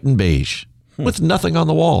painted white and beige. with nothing on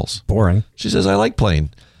the walls. Boring. She says, I like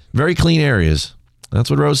playing. Very clean areas. That's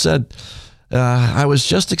what Rose said. I was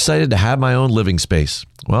just excited to have my own living space.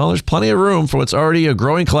 Well, there's plenty of room for what's already a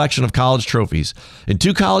growing collection of college trophies. In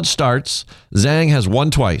 2 college starts, Zhang has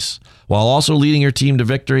won twice, while also leading her team to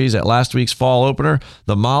victories at last week's fall opener,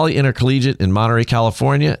 the Molly Intercollegiate in Monterey,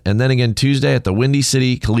 California, and then again Tuesday at the Windy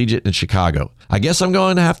City Collegiate in Chicago. I guess I'm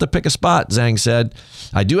going to have to pick a spot, Zhang said.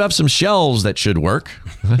 I do have some shelves that should work.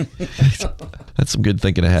 That's some good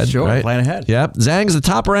thinking ahead, Sure, right? plan ahead. Yep. Zhang's the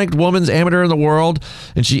top-ranked women's amateur in the world,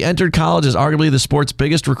 and she entered college as arguably the sport's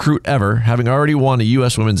biggest recruit ever, having already won a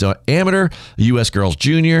U.S. women's amateur, a U.S. girls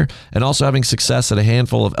junior, and also having success at a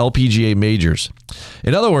handful of LPGA majors.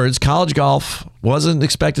 In other words, college golf wasn't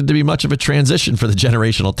expected to be much of a transition for the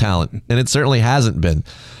generational talent, and it certainly hasn't been.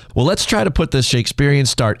 Well, let's try to put this Shakespearean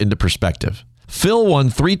start into perspective. Phil won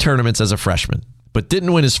 3 tournaments as a freshman, but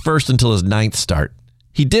didn't win his first until his 9th start.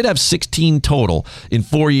 He did have 16 total in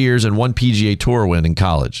 4 years and 1 PGA Tour win in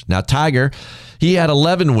college. Now, Tiger, he had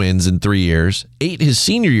 11 wins in 3 years, 8 his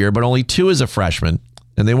senior year, but only 2 as a freshman,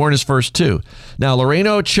 and they weren't his first 2. Now,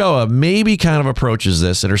 Lorena Ochoa maybe kind of approaches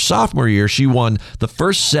this. In her sophomore year, she won the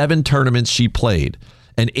first 7 tournaments she played,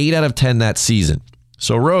 and 8 out of 10 that season.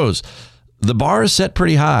 So, Rose, the bar is set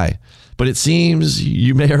pretty high, but it seems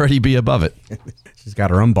you may already be above it. She's got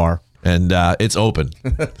her own bar. And it's open.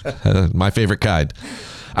 My favorite kind.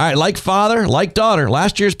 All right, like father, like daughter,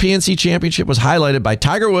 last year's PNC Championship was highlighted by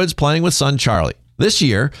Tiger Woods playing with son Charlie. This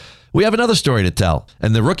year, we have another story to tell,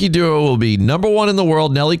 and the rookie duo will be number 1 in the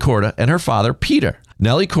world, Nelly Korda, and her father, Peter.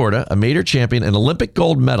 Nelly Korda, a major champion and Olympic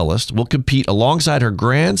gold medalist, will compete alongside her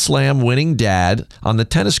Grand Slam winning dad on the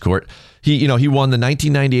tennis court. He won the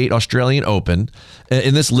 1998 Australian Open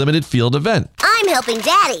in this limited field event. I'm helping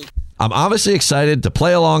Daddy. I'm obviously excited to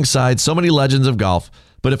play alongside so many legends of golf,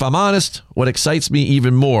 but if I'm honest, what excites me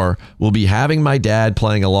even more will be having my dad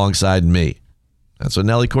playing alongside me. That's what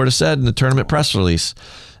Nelly Korda said in the tournament press release.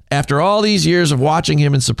 After all these years of watching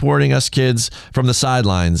him and supporting us kids from the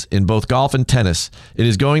sidelines in both golf and tennis, it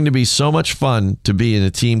is going to be so much fun to be in a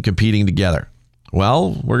team competing together.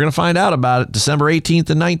 Well, we're going to find out about it December 18th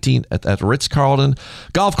and 19th at Ritz-Carlton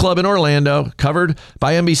Golf Club in Orlando, covered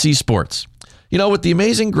by NBC Sports. You know, with the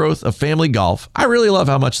amazing growth of family golf, I really love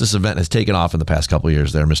how much this event has taken off in the past couple of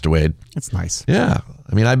years there, Mr. Wade. That's nice. Yeah.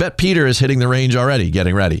 I mean, I bet Peter is hitting the range already,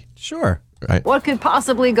 getting ready. Sure. Right. What could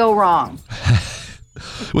possibly go wrong?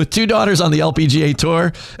 With 2 daughters on the LPGA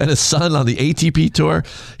Tour and a son on the ATP Tour,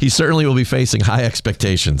 he certainly will be facing high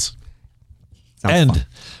expectations. Sounds fun.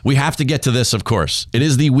 We have to get to this, of course. It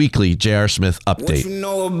is the weekly J.R. Smith update. What you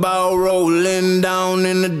know about rolling down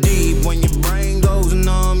in the deep? When your brain goes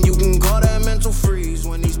numb, you can call that mental freeze.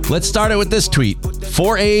 Let's start it with this tweet.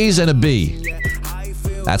 4 A's and a B.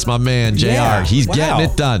 That's my man, JR. Yeah, He's wow. getting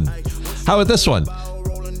it done. How about this one?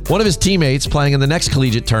 One of his teammates playing in the next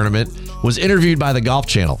collegiate tournament was interviewed by the Golf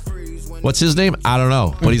Channel. What's his name? I don't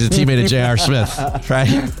know, but he's a teammate of J.R. Smith, right?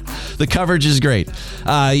 The coverage is great.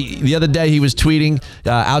 The other day he was tweeting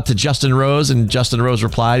out to Justin Rose, and Justin Rose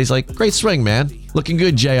replied, he's like, great swing, man. Looking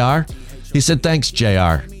good, JR. He said, thanks, JR.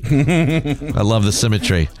 I love the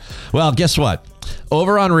symmetry. Well, guess what?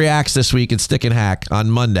 Over on Reacts this week at Stick and Hack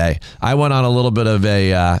on Monday, I went on a little bit of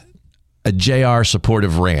a JR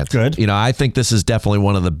supportive rant. Good. You know, I think this is definitely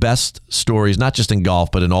one of the best stories, not just in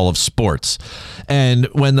golf, but in all of sports. And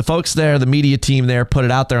when the folks there, the media team there, put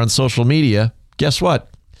it out there on social media, guess what?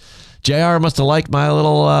 JR must have liked my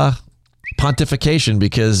little pontification,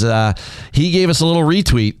 because he gave us a little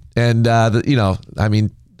retweet. And,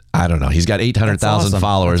 I don't know. He's got 800,000 awesome.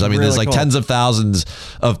 followers. That's I mean, really there's like cool. tens of thousands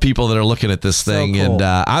of people that are looking at this thing. cool. And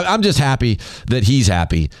I'm just happy that he's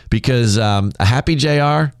happy, because a happy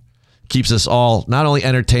JR keeps us all not only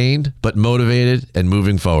entertained, but motivated and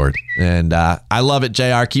moving forward. And I love it,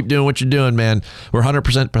 JR. Keep doing what you're doing, man. We're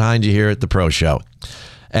 100% behind you here at The Pro Show.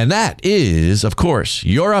 And that is, of course,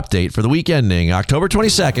 your update for the week ending October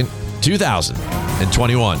 22nd,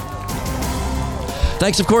 2021.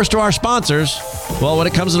 Thanks, of course, to our sponsors. Well, when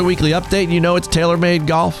it comes to the weekly update, you know it's TaylorMade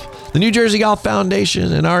Golf, the New Jersey Golf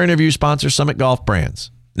Foundation, and our interview sponsor, Summit Golf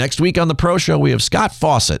Brands. Next week on The Pro Show, we have Scott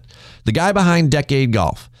Fawcett, the guy behind Decade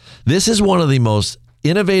Golf. This is one of the most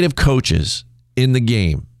innovative coaches in the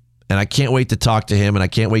game, and I can't wait to talk to him, and I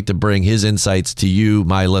can't wait to bring his insights to you,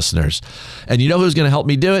 my listeners. And you know who's going to help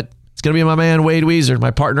me do it? It's going to be my man, Wade Weezer,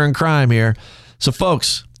 my partner in crime here. So,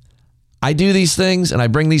 folks, I do these things, and I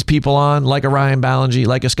bring these people on, like a Ryan Ballingy,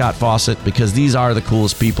 like a Scott Fawcett, because these are the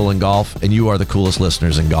coolest people in golf, and you are the coolest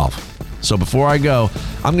listeners in golf. So before I go,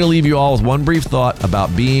 I'm going to leave you all with one brief thought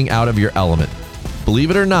about being out of your element.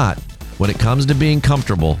 Believe it or not, when it comes to being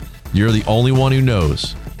comfortable, you're the only one who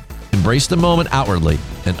knows. Embrace the moment outwardly,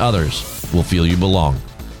 and others will feel you belong.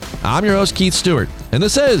 I'm your host, Keith Stewart, and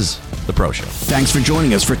this is The Pro Show. Thanks for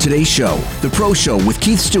joining us for today's show. The Pro Show with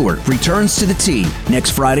Keith Stewart returns to the T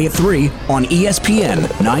next Friday at 3 on ESPN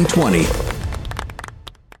 920.